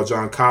I feel about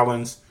John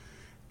Collins.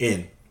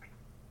 And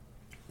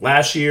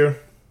last year,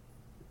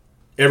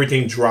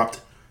 everything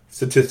dropped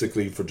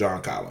statistically for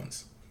John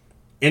Collins.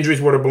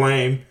 Injuries were to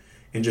blame,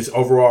 and just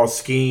overall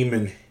scheme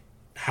and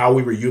how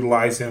we were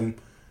utilizing him.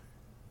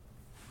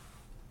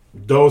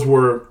 Those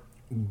were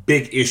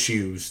big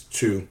issues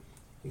to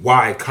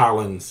why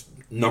Collins'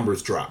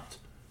 numbers dropped.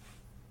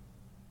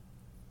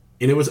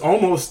 And it was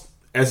almost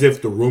as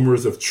if the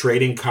rumors of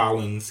trading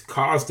Collins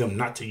caused them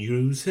not to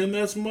use him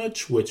as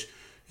much, which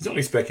is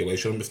only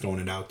speculation. I'm just throwing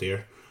it out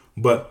there.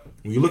 But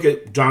when you look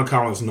at John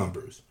Collins'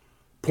 numbers,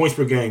 points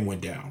per game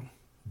went down,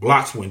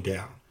 blocks went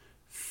down,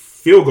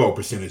 field goal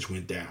percentage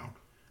went down,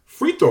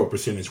 free throw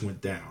percentage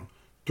went down,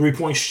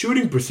 three-point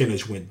shooting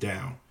percentage went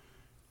down,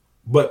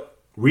 but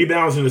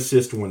rebounds and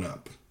assists went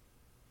up.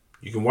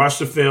 You can watch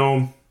the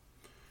film.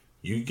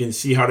 You can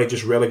see how they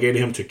just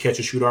relegated him to catch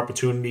and shoot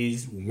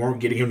opportunities,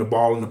 weren't getting him the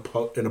ball in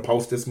the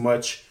post as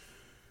much.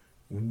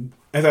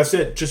 As I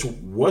said, just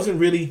wasn't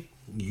really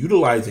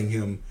utilizing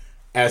him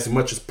as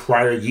much as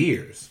prior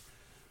years.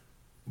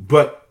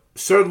 But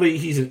certainly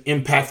he's an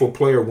impactful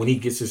player when he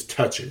gets his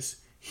touches.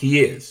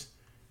 He is.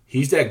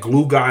 He's that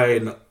glue guy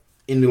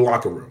in the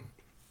locker room.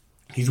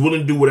 He's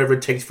willing to do whatever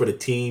it takes for the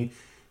team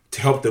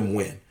to help them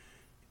win.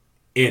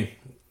 And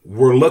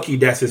we're lucky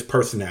that's his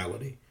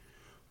personality.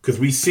 Because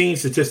we've seen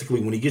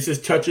statistically when he gets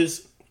his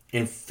touches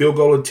and field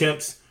goal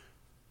attempts,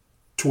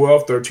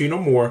 12, 13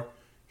 or more,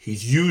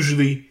 he's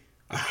usually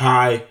a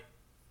high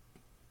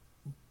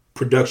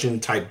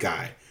production type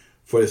guy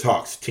for this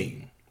Hawks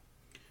team.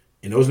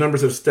 And those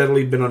numbers have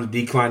steadily been on a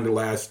decline the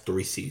last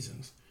 3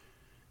 seasons.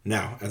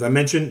 Now, as I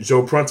mentioned,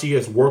 Joe Prunty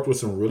has worked with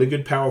some really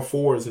good power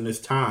forwards in this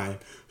time.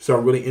 So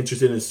I'm really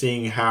interested in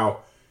seeing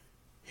how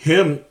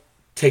him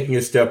taking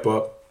a step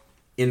up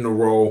in the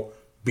role,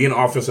 being an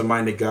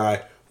offensive-minded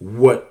guy,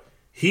 what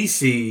he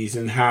sees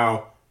and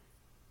how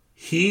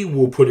he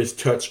will put his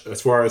touch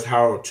as far as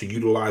how to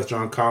utilize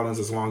John Collins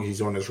as long as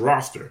he's on this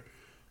roster.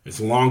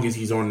 As long as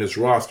he's on this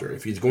roster.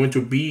 If he's going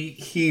to be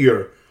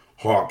here,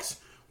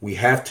 Hawks, we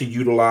have to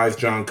utilize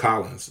John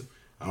Collins.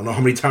 I don't know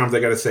how many times I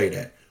got to say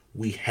that.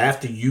 We have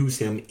to use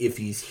him if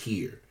he's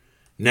here.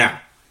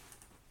 Now,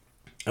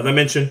 as I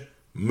mentioned,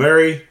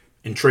 Murray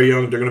and Trae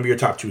Young, they're going to be your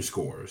top 2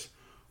 scorers.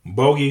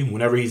 Bogey,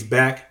 whenever he's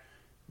back,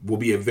 will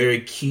be a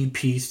very key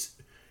piece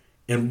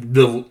and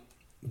the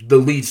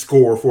lead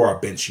scorer for our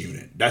bench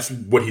unit. That's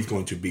what he's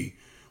going to be.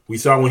 We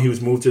saw when he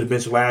was moved to the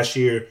bench last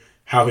year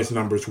how his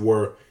numbers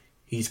were.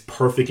 He's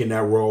perfect in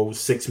that role,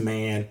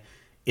 6-man,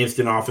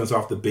 instant offense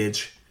off the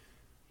bench.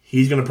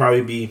 He's going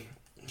to be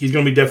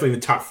definitely in the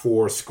top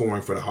 4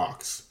 scoring for the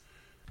Hawks.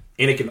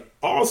 And it can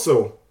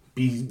also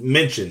be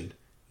mentioned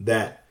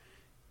that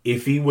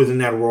if he was in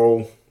that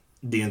role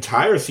the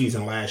entire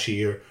season last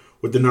year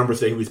with the numbers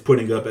that he was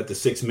putting up at the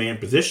 6-man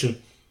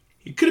position,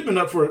 he could have been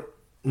up for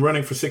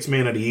running for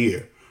 6-man of the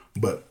year.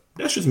 But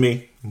that's just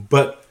me.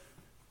 But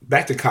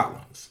back to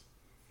Collins.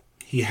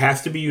 He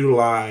has to be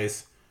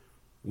utilized,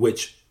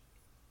 which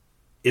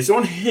is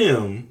on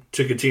him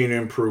to continue to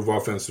improve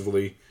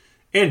offensively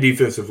and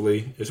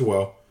defensively as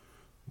well.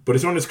 But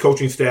it's on his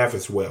coaching staff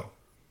as well.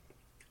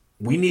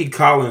 We need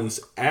Collins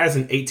as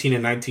an 18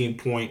 and 19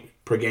 point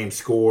per game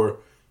scorer,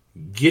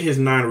 get his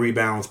 9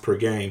 rebounds per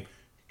game,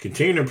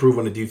 continue to improve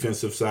on the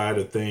defensive side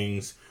of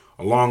things,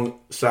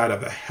 alongside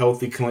of a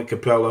healthy Clint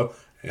Capella,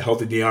 a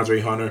healthy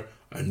DeAndre Hunter,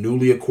 a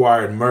newly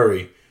acquired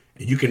Murray.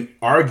 And you can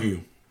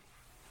argue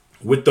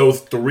with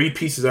those 3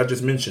 pieces I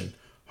just mentioned,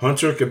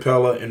 Hunter,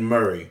 Capella, and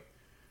Murray,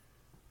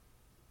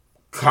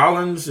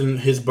 Collins and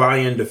his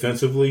buy-in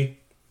defensively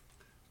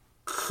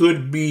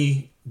could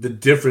be the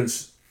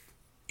difference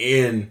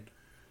in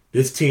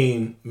this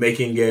team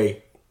making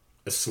a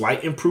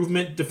slight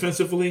improvement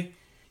defensively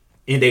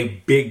and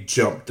a big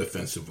jump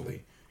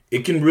defensively.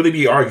 It can really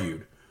be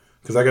argued.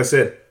 Because like I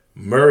said,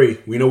 Murray,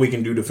 we know we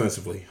can do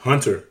defensively.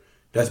 Hunter,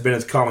 that's been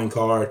his calling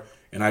card.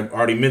 And I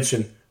already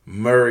mentioned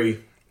Murray's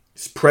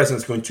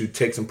presence is going to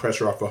take some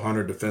pressure off of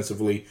Hunter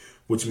defensively,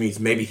 which means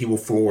maybe he will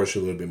flourish a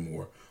little bit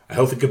more. A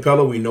healthy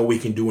Capella, we know we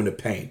can do in the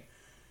paint.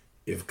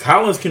 If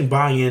Collins can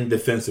buy in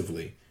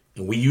defensively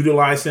and we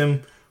utilize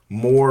him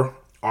more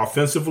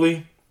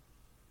offensively,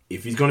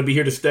 if he's going to be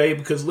here to stay,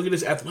 because look at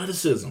his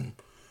athleticism.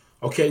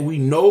 Okay, we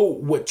know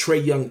what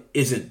Trae Young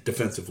isn't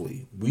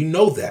defensively. We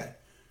know that.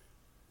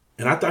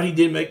 And I thought he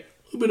did make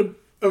a little bit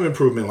of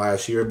improvement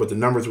last year, but the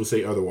numbers will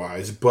say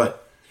otherwise.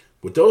 But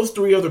with those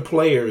 3 other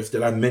players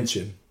that I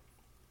mentioned,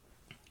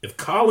 if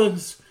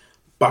Collins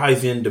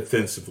buys in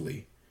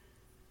defensively,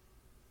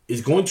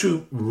 is going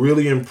to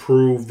really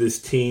improve this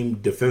team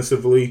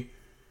defensively.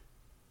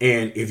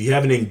 And if you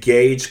haven't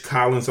engaged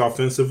Collins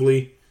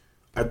offensively,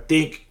 I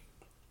think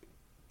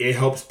it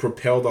helps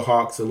propel the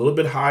Hawks a little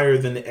bit higher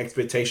than the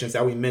expectations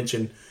that we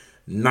mentioned.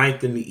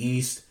 9th in the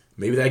East.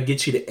 Maybe that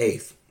gets you to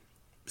 8th,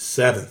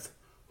 7th.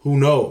 Who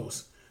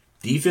knows?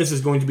 Defense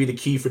is going to be the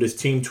key for this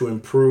team to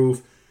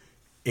improve.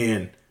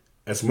 And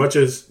as much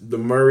as the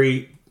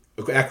Murray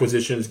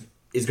acquisition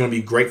is going to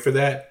be great for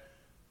that,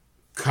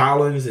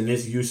 Collins and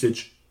his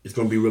usage is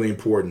going to be really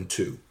important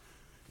too.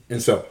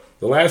 And so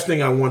the last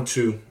thing I want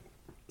to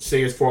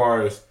say as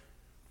far as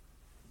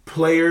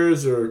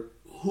players or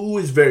who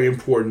is very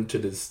important to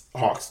this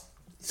Hawks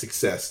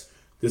success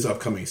this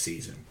upcoming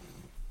season,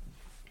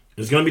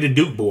 it's going to be the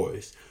Duke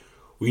boys.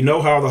 We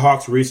know how the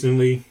Hawks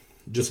recently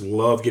just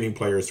love getting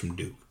players from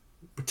Duke,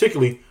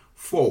 particularly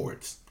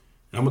forwards.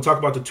 And I'm going to talk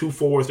about the 2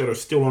 forwards that are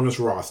still on this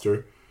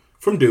roster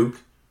from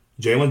Duke,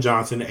 Jalen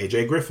Johnson and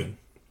AJ Griffin.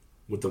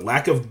 With the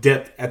lack of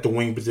depth at the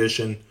wing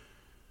position,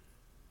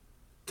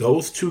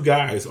 those 2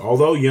 guys,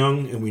 although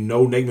young, and we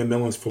know Nate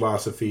McMillan's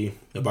philosophy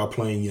about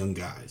playing young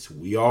guys.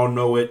 We all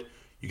know it.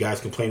 You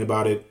guys complain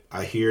about it.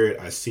 I hear it.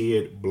 I see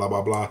it. Blah,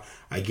 blah, blah.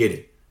 I get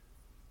it.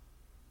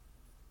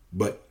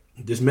 But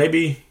this may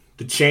be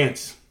the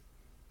chance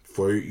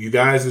for you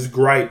guys'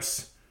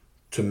 gripes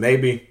to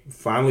maybe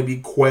finally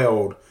be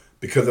quelled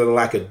because of the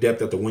lack of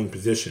depth at the wing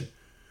position.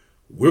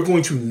 We're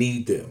going to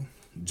need them.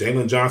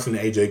 Jalen Johnson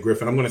and AJ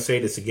Griffin, I'm going to say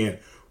this again.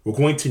 We're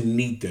going to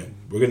need them.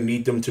 We're going to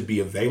need them to be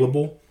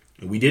available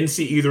And we didn't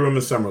see either of them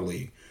in Summer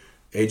League.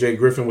 A.J.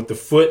 Griffin with the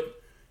foot,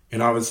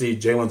 and obviously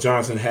Jalen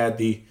Johnson had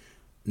the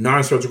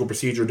non-surgical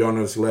procedure done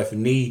on his left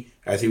knee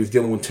as he was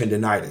dealing with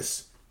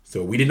tendonitis.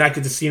 So we did not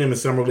get to see him in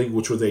Summer League,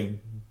 which was a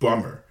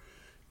bummer.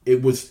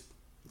 It was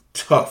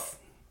tough.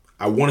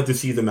 I wanted to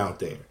see them out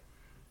there.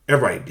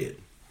 Everybody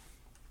did.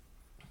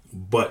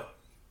 But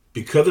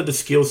because of the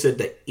skill set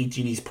that each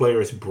of these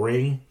players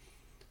bring,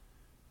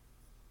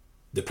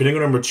 depending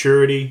on their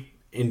maturity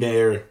in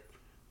their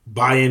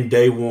buy-in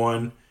day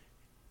one,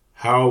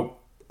 how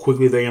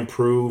quickly they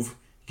improve,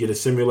 get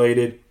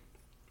assimilated,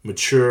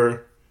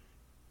 mature,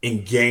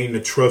 and gain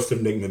the trust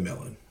of Nick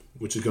McMillan,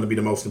 which is going to be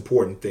the most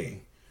important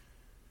thing.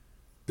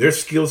 Their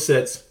skill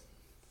sets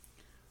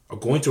are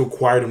going to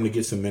require them to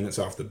get some minutes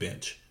off the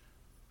bench.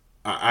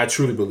 I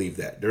truly believe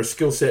that. Their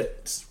skill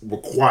sets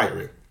require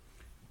it.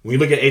 When you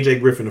look at A.J.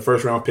 Griffin, the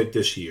first-round pick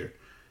this year,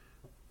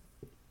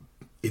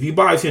 if he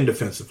buys in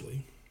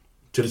defensively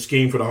to the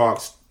scheme for the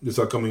Hawks this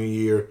upcoming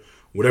year,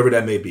 whatever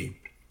that may be,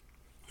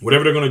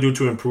 whatever they're going to do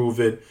to improve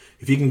it,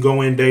 if he can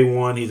go in day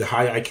one, he's a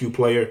high IQ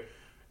player,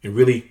 and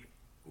really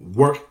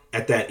work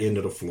at that end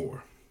of the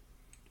floor.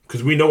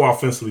 Because we know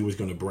offensively what he's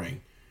going to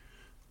bring.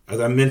 As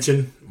I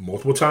mentioned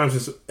multiple times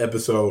this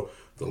episode,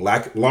 the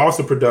loss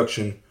of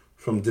production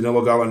from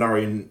Danilo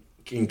Gallinari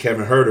and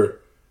Kevin Huerter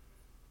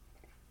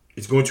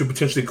is going to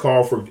potentially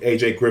call for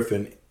A.J.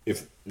 Griffin,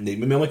 if Nick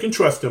McMillan can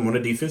trust him on the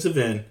defensive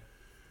end,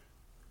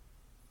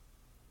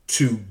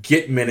 to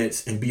get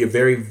minutes and be a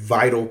very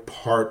vital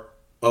part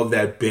of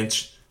that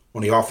bench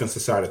on the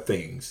offensive side of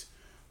things.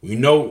 We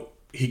know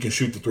he can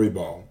shoot the three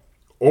ball.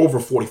 Over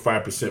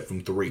 45%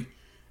 from three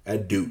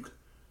at Duke.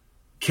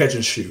 Catch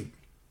and shoot.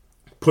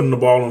 Putting the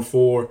ball on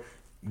four,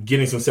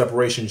 getting some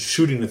separation,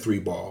 shooting the three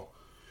ball.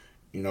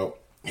 You know,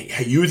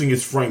 using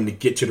his frame to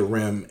get to the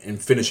rim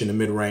and finish in the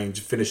mid-range,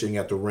 finishing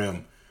at the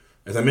rim.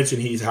 As I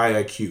mentioned, he's high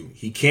IQ.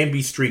 He can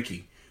be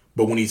streaky,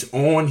 but when he's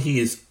on, he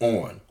is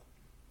on.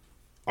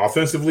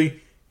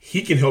 Offensively,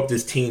 he can help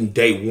this team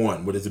day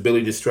one with his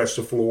ability to stretch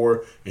the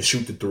floor and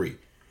shoot the three.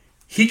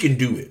 He can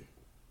do it.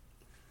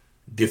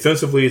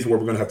 Defensively is where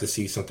we're going to have to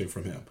see something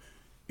from him.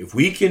 If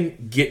we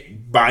can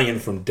get buy-in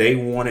from day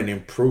one and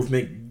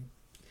improvement,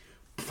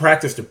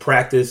 practice to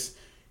practice,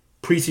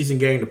 preseason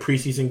game to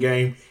preseason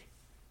game,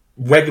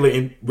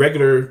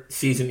 regular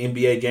season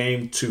NBA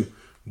game to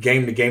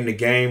game to game to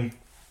game,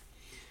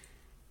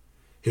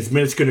 his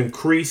minutes could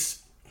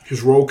increase,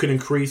 his role could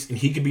increase, and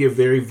he could be a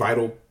very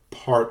vital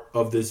part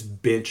of this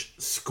bench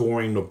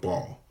scoring the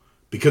ball.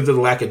 Because of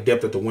the lack of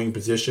depth at the wing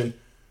position,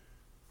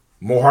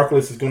 Mo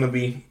Harkless is going to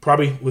be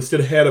probably listed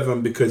ahead of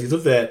him because he's a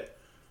vet.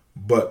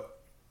 But,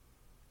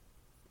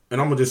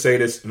 and I'm going to just say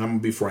this, and I'm going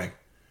to be frank.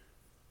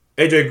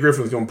 A.J.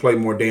 Griffin is going to play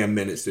more damn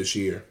minutes this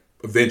year,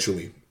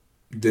 eventually,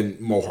 than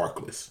Mo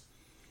Harkless.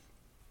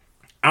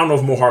 I don't know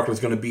if Mo Harkless is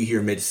going to be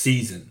here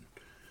mid-season,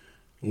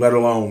 let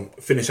alone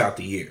finish out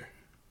the year.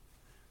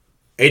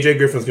 A.J.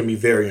 Griffin is going to be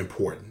very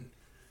important.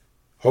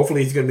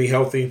 Hopefully he's going to be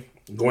healthy,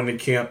 going to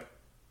camp.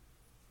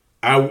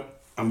 I'm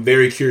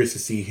very curious to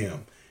see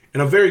him.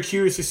 And I'm very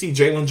curious to see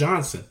Jalen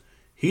Johnson.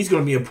 He's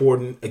going to be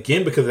important,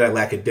 again, because of that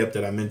lack of depth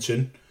that I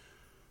mentioned.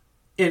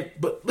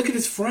 But look at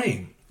his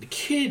frame. The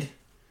kid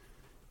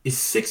is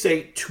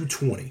 6'8",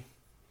 220.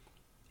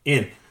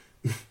 And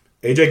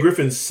A.J.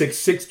 Griffin's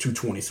 6'6",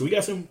 220. So we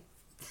got some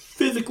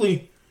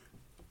physically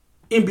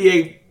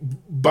NBA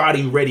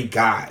body-ready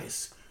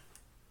guys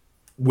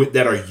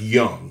that are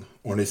young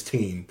on his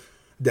team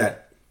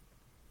that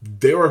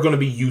there are going to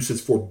be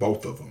uses for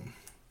both of them.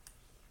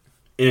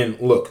 And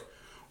look,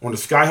 on the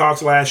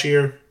Skyhawks last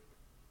year,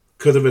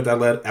 because of his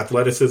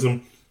athleticism,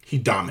 he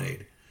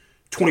dominated.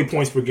 20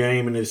 points per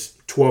game in his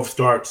 12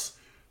 starts,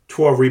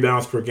 12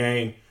 rebounds per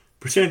game.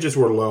 Percentages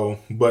were low,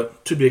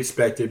 but to be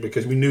expected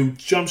because we knew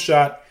jump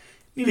shot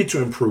needed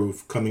to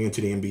improve coming into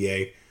the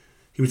NBA.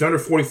 He was under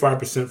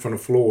 45% from the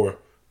floor,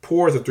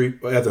 poor as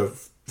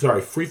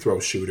a free throw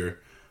shooter,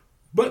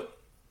 but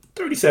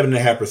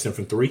 37.5%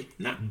 from three.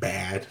 Not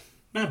bad.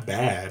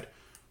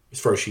 His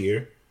first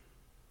year.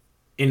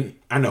 And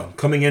I know,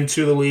 coming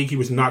into the league, he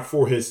was knocked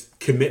for his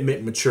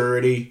commitment,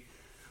 maturity,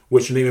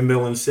 which Nick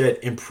McMillan said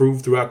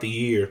improved throughout the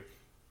year.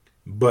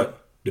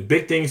 But the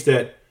big things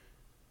that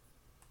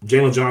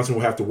Jalen Johnson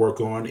will have to work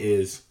on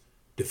is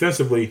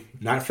defensively,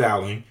 not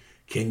fouling.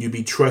 Can you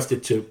be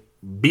trusted to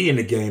be in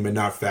the game and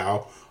not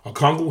foul?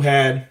 Okongwu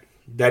had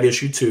that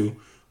issue too,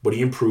 but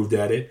he improved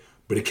at it.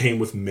 But it came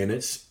with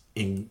minutes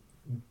in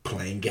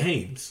playing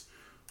games.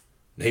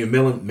 Nick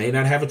McMillan may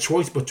not have a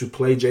choice but to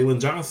play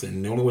Jalen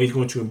Johnson. The only way he's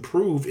going to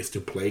improve is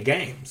to play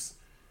games.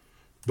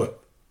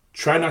 But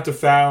try not to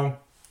foul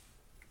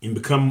and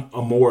become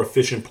a more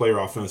efficient player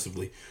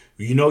offensively.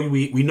 We know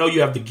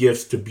you have the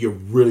gifts to be a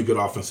really good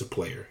offensive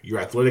player. You're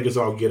athletic as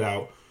all get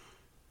out.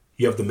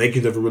 You have the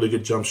makings of a really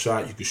good jump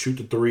shot. You can shoot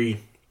the three.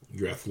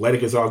 You're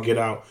athletic as all get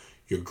out.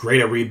 You're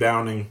great at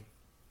rebounding.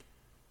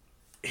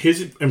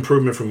 His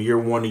improvement from year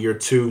one to year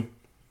two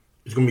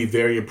is going to be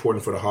very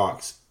important for the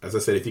Hawks. As I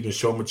said, if he can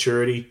show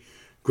maturity,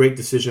 great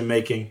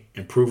decision-making,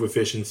 improve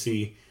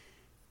efficiency,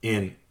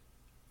 and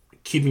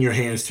keeping your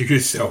hands to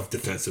yourself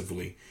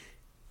defensively.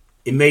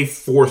 It may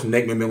force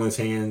Nate McMillan's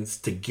hands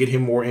to get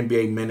him more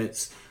NBA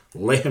minutes,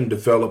 let him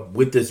develop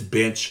with this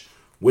bench,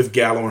 with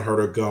Gallo and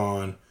Huerter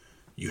gone.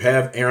 You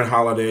have Aaron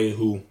Holiday,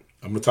 who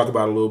I'm going to talk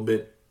about a little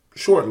bit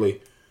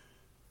shortly,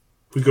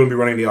 who's going to be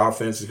running the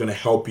offense, is going to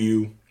help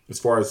you as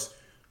far as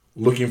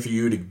looking for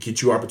you to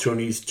get you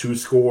opportunities to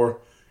score.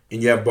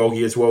 And you have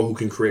Bogey as well, who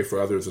can create for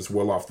others as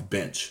well off the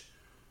bench.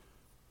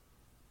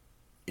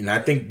 And I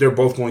think they're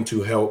both going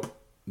to help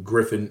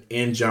Griffin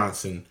and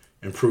Johnson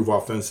improve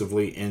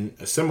offensively and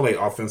assimilate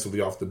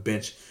offensively off the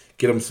bench,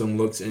 get them some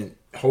looks, and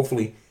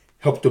hopefully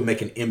help them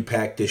make an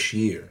impact this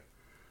year.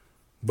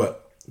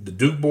 But the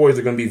Duke boys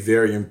are going to be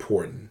very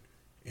important.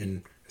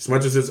 And as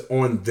much as it's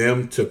on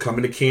them to come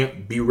into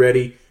camp, be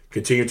ready,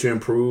 continue to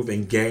improve,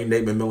 and gain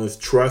Nate McMillan's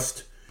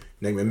trust,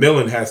 Nate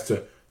McMillan has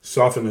to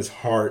soften his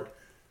heart,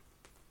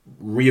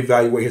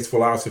 reevaluate his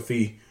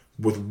philosophy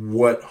with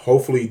what,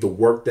 hopefully, the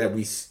work that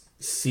we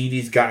see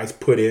these guys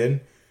put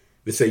in.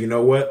 They say, you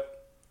know what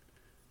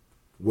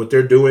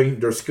they're doing,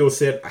 their skill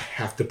set, I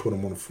have to put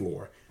them on the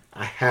floor.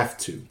 I have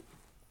to.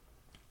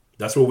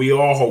 That's what we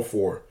all hope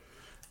for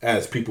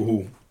as people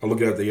who are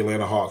looking at the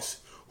Atlanta Hawks,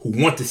 who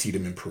want to see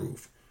them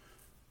improve.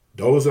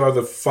 Those are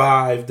the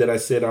 5 that I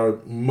said are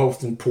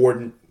most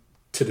important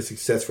to the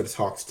success for this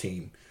Hawks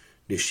team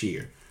this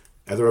year.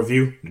 As a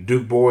review, the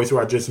Duke boys who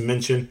I just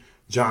mentioned,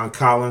 John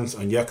Collins,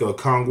 Onyeka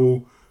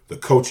Okongwu, the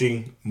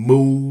coaching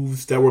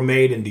moves that were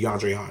made, and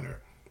DeAndre Hunter.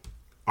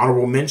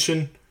 Honorable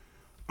mention,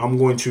 I'm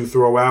going to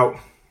throw out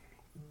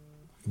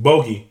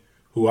Bogey,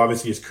 who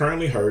obviously is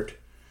currently hurt,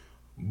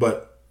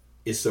 but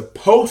is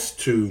supposed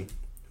to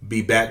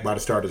be back by the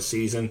start of the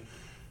season.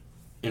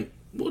 And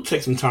we'll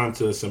take some time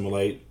to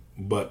assimilate,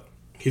 but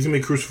he's going to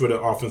be crucial for the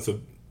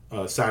offensive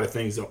side of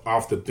things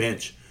off the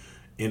bench.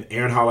 And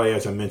Aaron Holiday,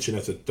 as I mentioned,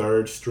 as a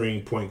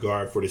third-string point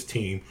guard for this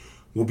team,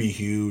 will be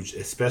huge,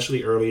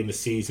 especially early in the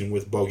season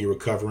with Bogey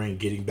recovering,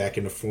 getting back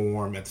into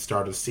form at the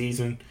start of the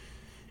season.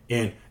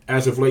 And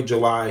as of late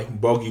July,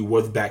 Bogey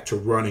was back to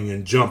running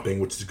and jumping,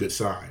 which is a good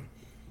sign.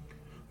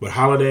 But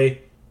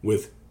Holiday,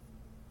 with,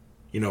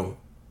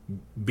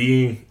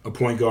 being a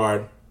point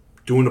guard,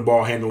 doing the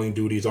ball handling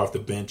duties off the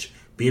bench,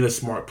 being a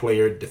smart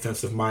player,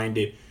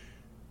 defensive-minded,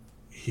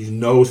 he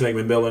knows Nate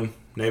McMillan.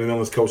 Nate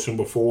McMillan's coached him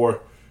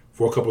before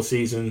for a couple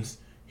seasons.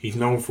 He's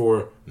known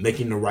for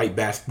making the right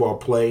basketball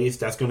plays.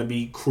 That's going to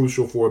be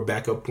crucial for a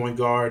backup point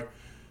guard.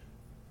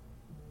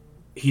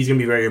 He's going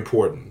to be very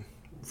important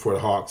for the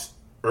Hawks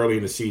early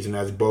in the season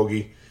as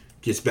Bogey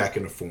gets back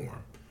into form.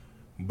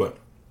 But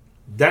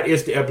that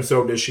is the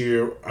episode this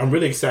year. I'm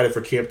really excited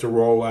for camp to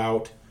roll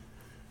out,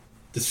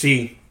 to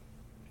see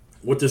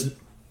what this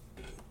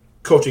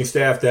coaching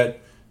staff that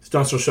has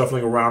done some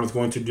shuffling around is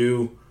going to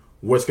do,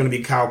 what's going to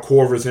be Kyle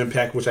Korver's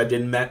impact, which I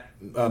didn't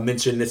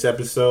mention in this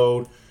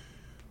episode,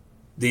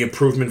 the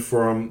improvement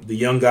from the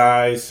young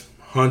guys,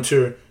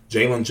 Hunter,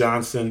 Jalen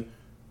Johnson,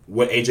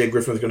 what A.J.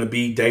 Griffin is going to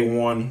be day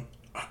one.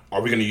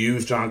 Are we going to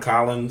use John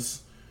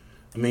Collins?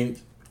 I mean,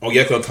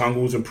 Onyeka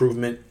Okongwu's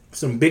improvement.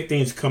 Some big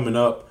things coming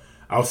up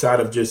outside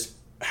of just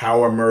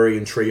Howard Murray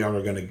and Trae Young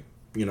are going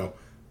to,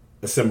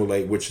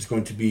 assimilate, which is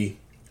going to be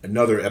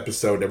another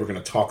episode that we're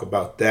going to talk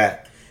about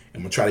that.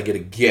 And we'll try to get a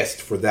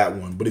guest for that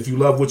one. But if you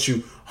love what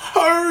you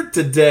heard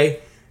today,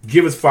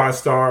 give us 5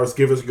 stars,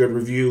 give us a good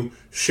review,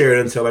 share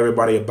it, and tell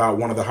everybody about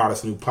one of the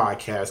hottest new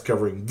podcasts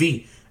covering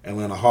the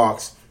Atlanta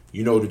Hawks.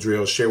 You know the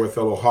drill. Share with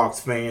fellow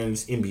Hawks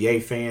fans,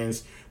 NBA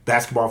fans,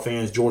 basketball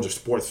fans, Georgia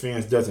sports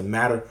fans. Doesn't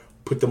matter.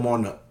 Put them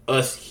on to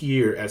us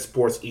here at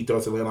Sports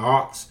Ethos Atlanta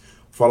Hawks.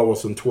 Follow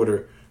us on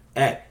Twitter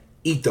at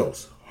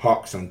Ethos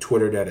Hawks on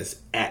Twitter. That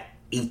is at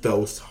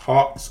Ethos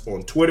Hawks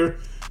on Twitter.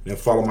 And then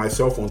follow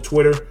myself on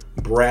Twitter,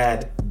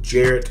 Brad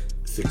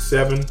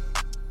Jarrett67.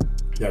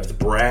 That is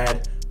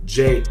Brad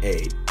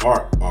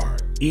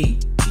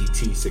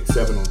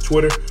JARRETT67 on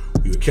Twitter.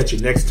 We will catch you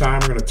next time.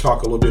 We're going to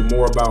talk a little bit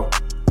more about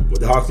what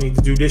the Hawks need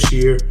to do this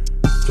year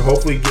to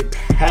hopefully get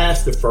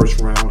past the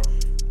first round,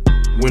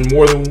 win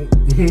more than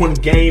one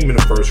game in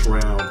the first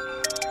round,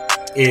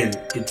 and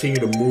continue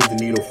to move the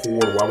needle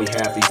forward while we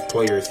have these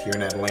players here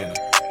in Atlanta.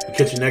 We'll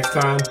catch you next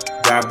time.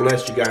 God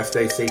bless. You guys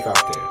stay safe out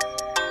there.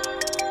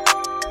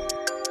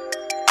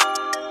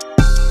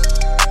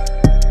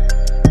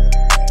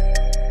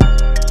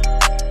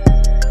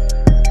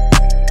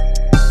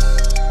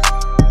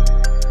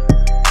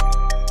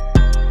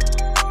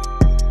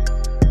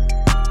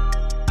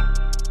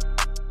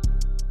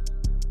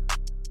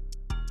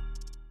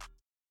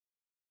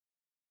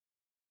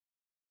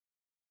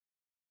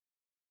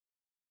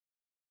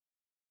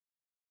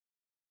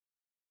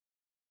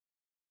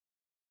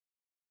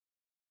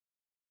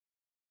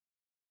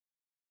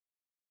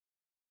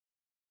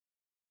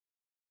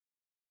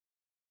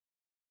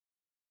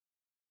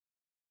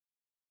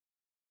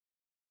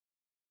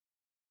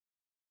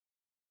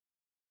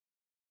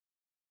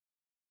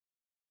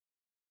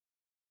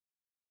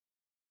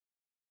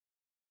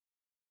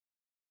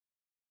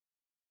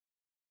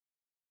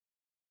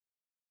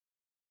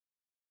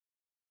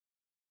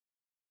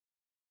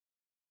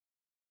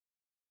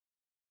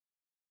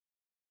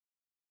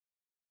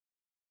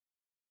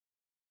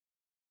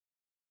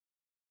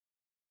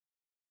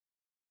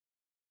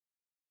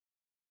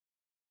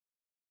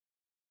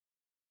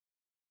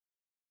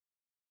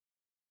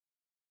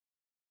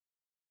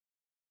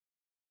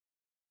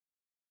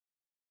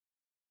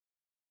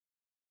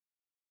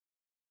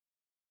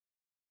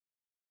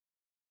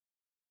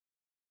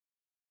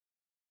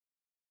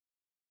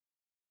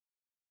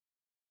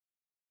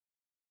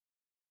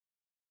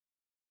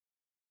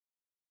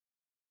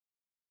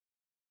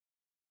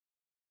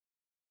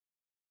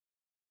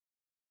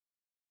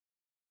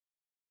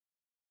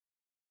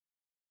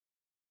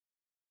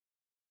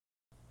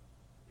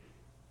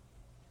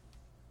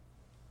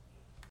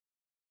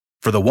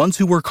 For the ones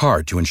who work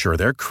hard to ensure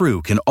their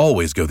crew can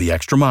always go the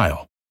extra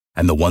mile,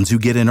 and the ones who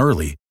get in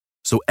early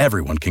so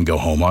everyone can go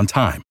home on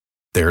time,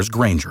 there's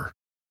Grainger,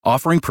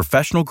 offering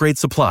professional-grade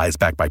supplies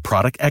backed by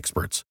product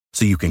experts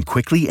so you can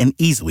quickly and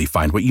easily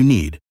find what you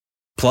need.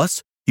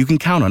 Plus, you can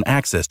count on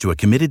access to a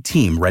committed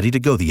team ready to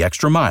go the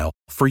extra mile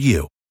for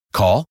you.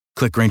 Call,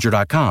 click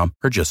Grainger.com,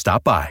 or just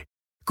stop by.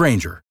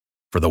 Grainger,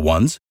 for the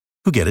ones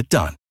who get it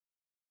done.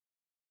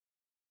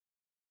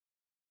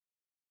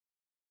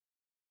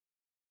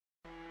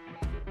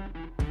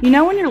 You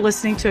know when you're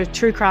listening to a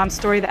true crime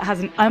story that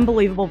has an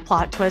unbelievable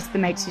plot twist that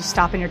makes you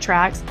stop in your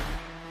tracks?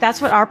 That's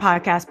what our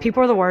podcast,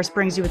 People Are the Worst,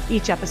 brings you with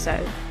each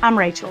episode. I'm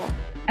Rachel.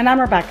 And I'm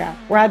Rebecca.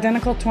 We're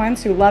identical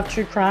twins who love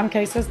true crime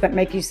cases that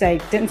make you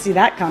say, didn't see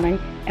that coming,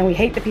 and we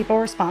hate the people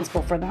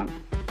responsible for them.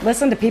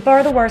 Listen to People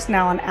Are the Worst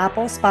now on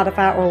Apple,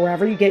 Spotify, or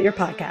wherever you get your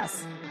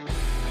podcasts.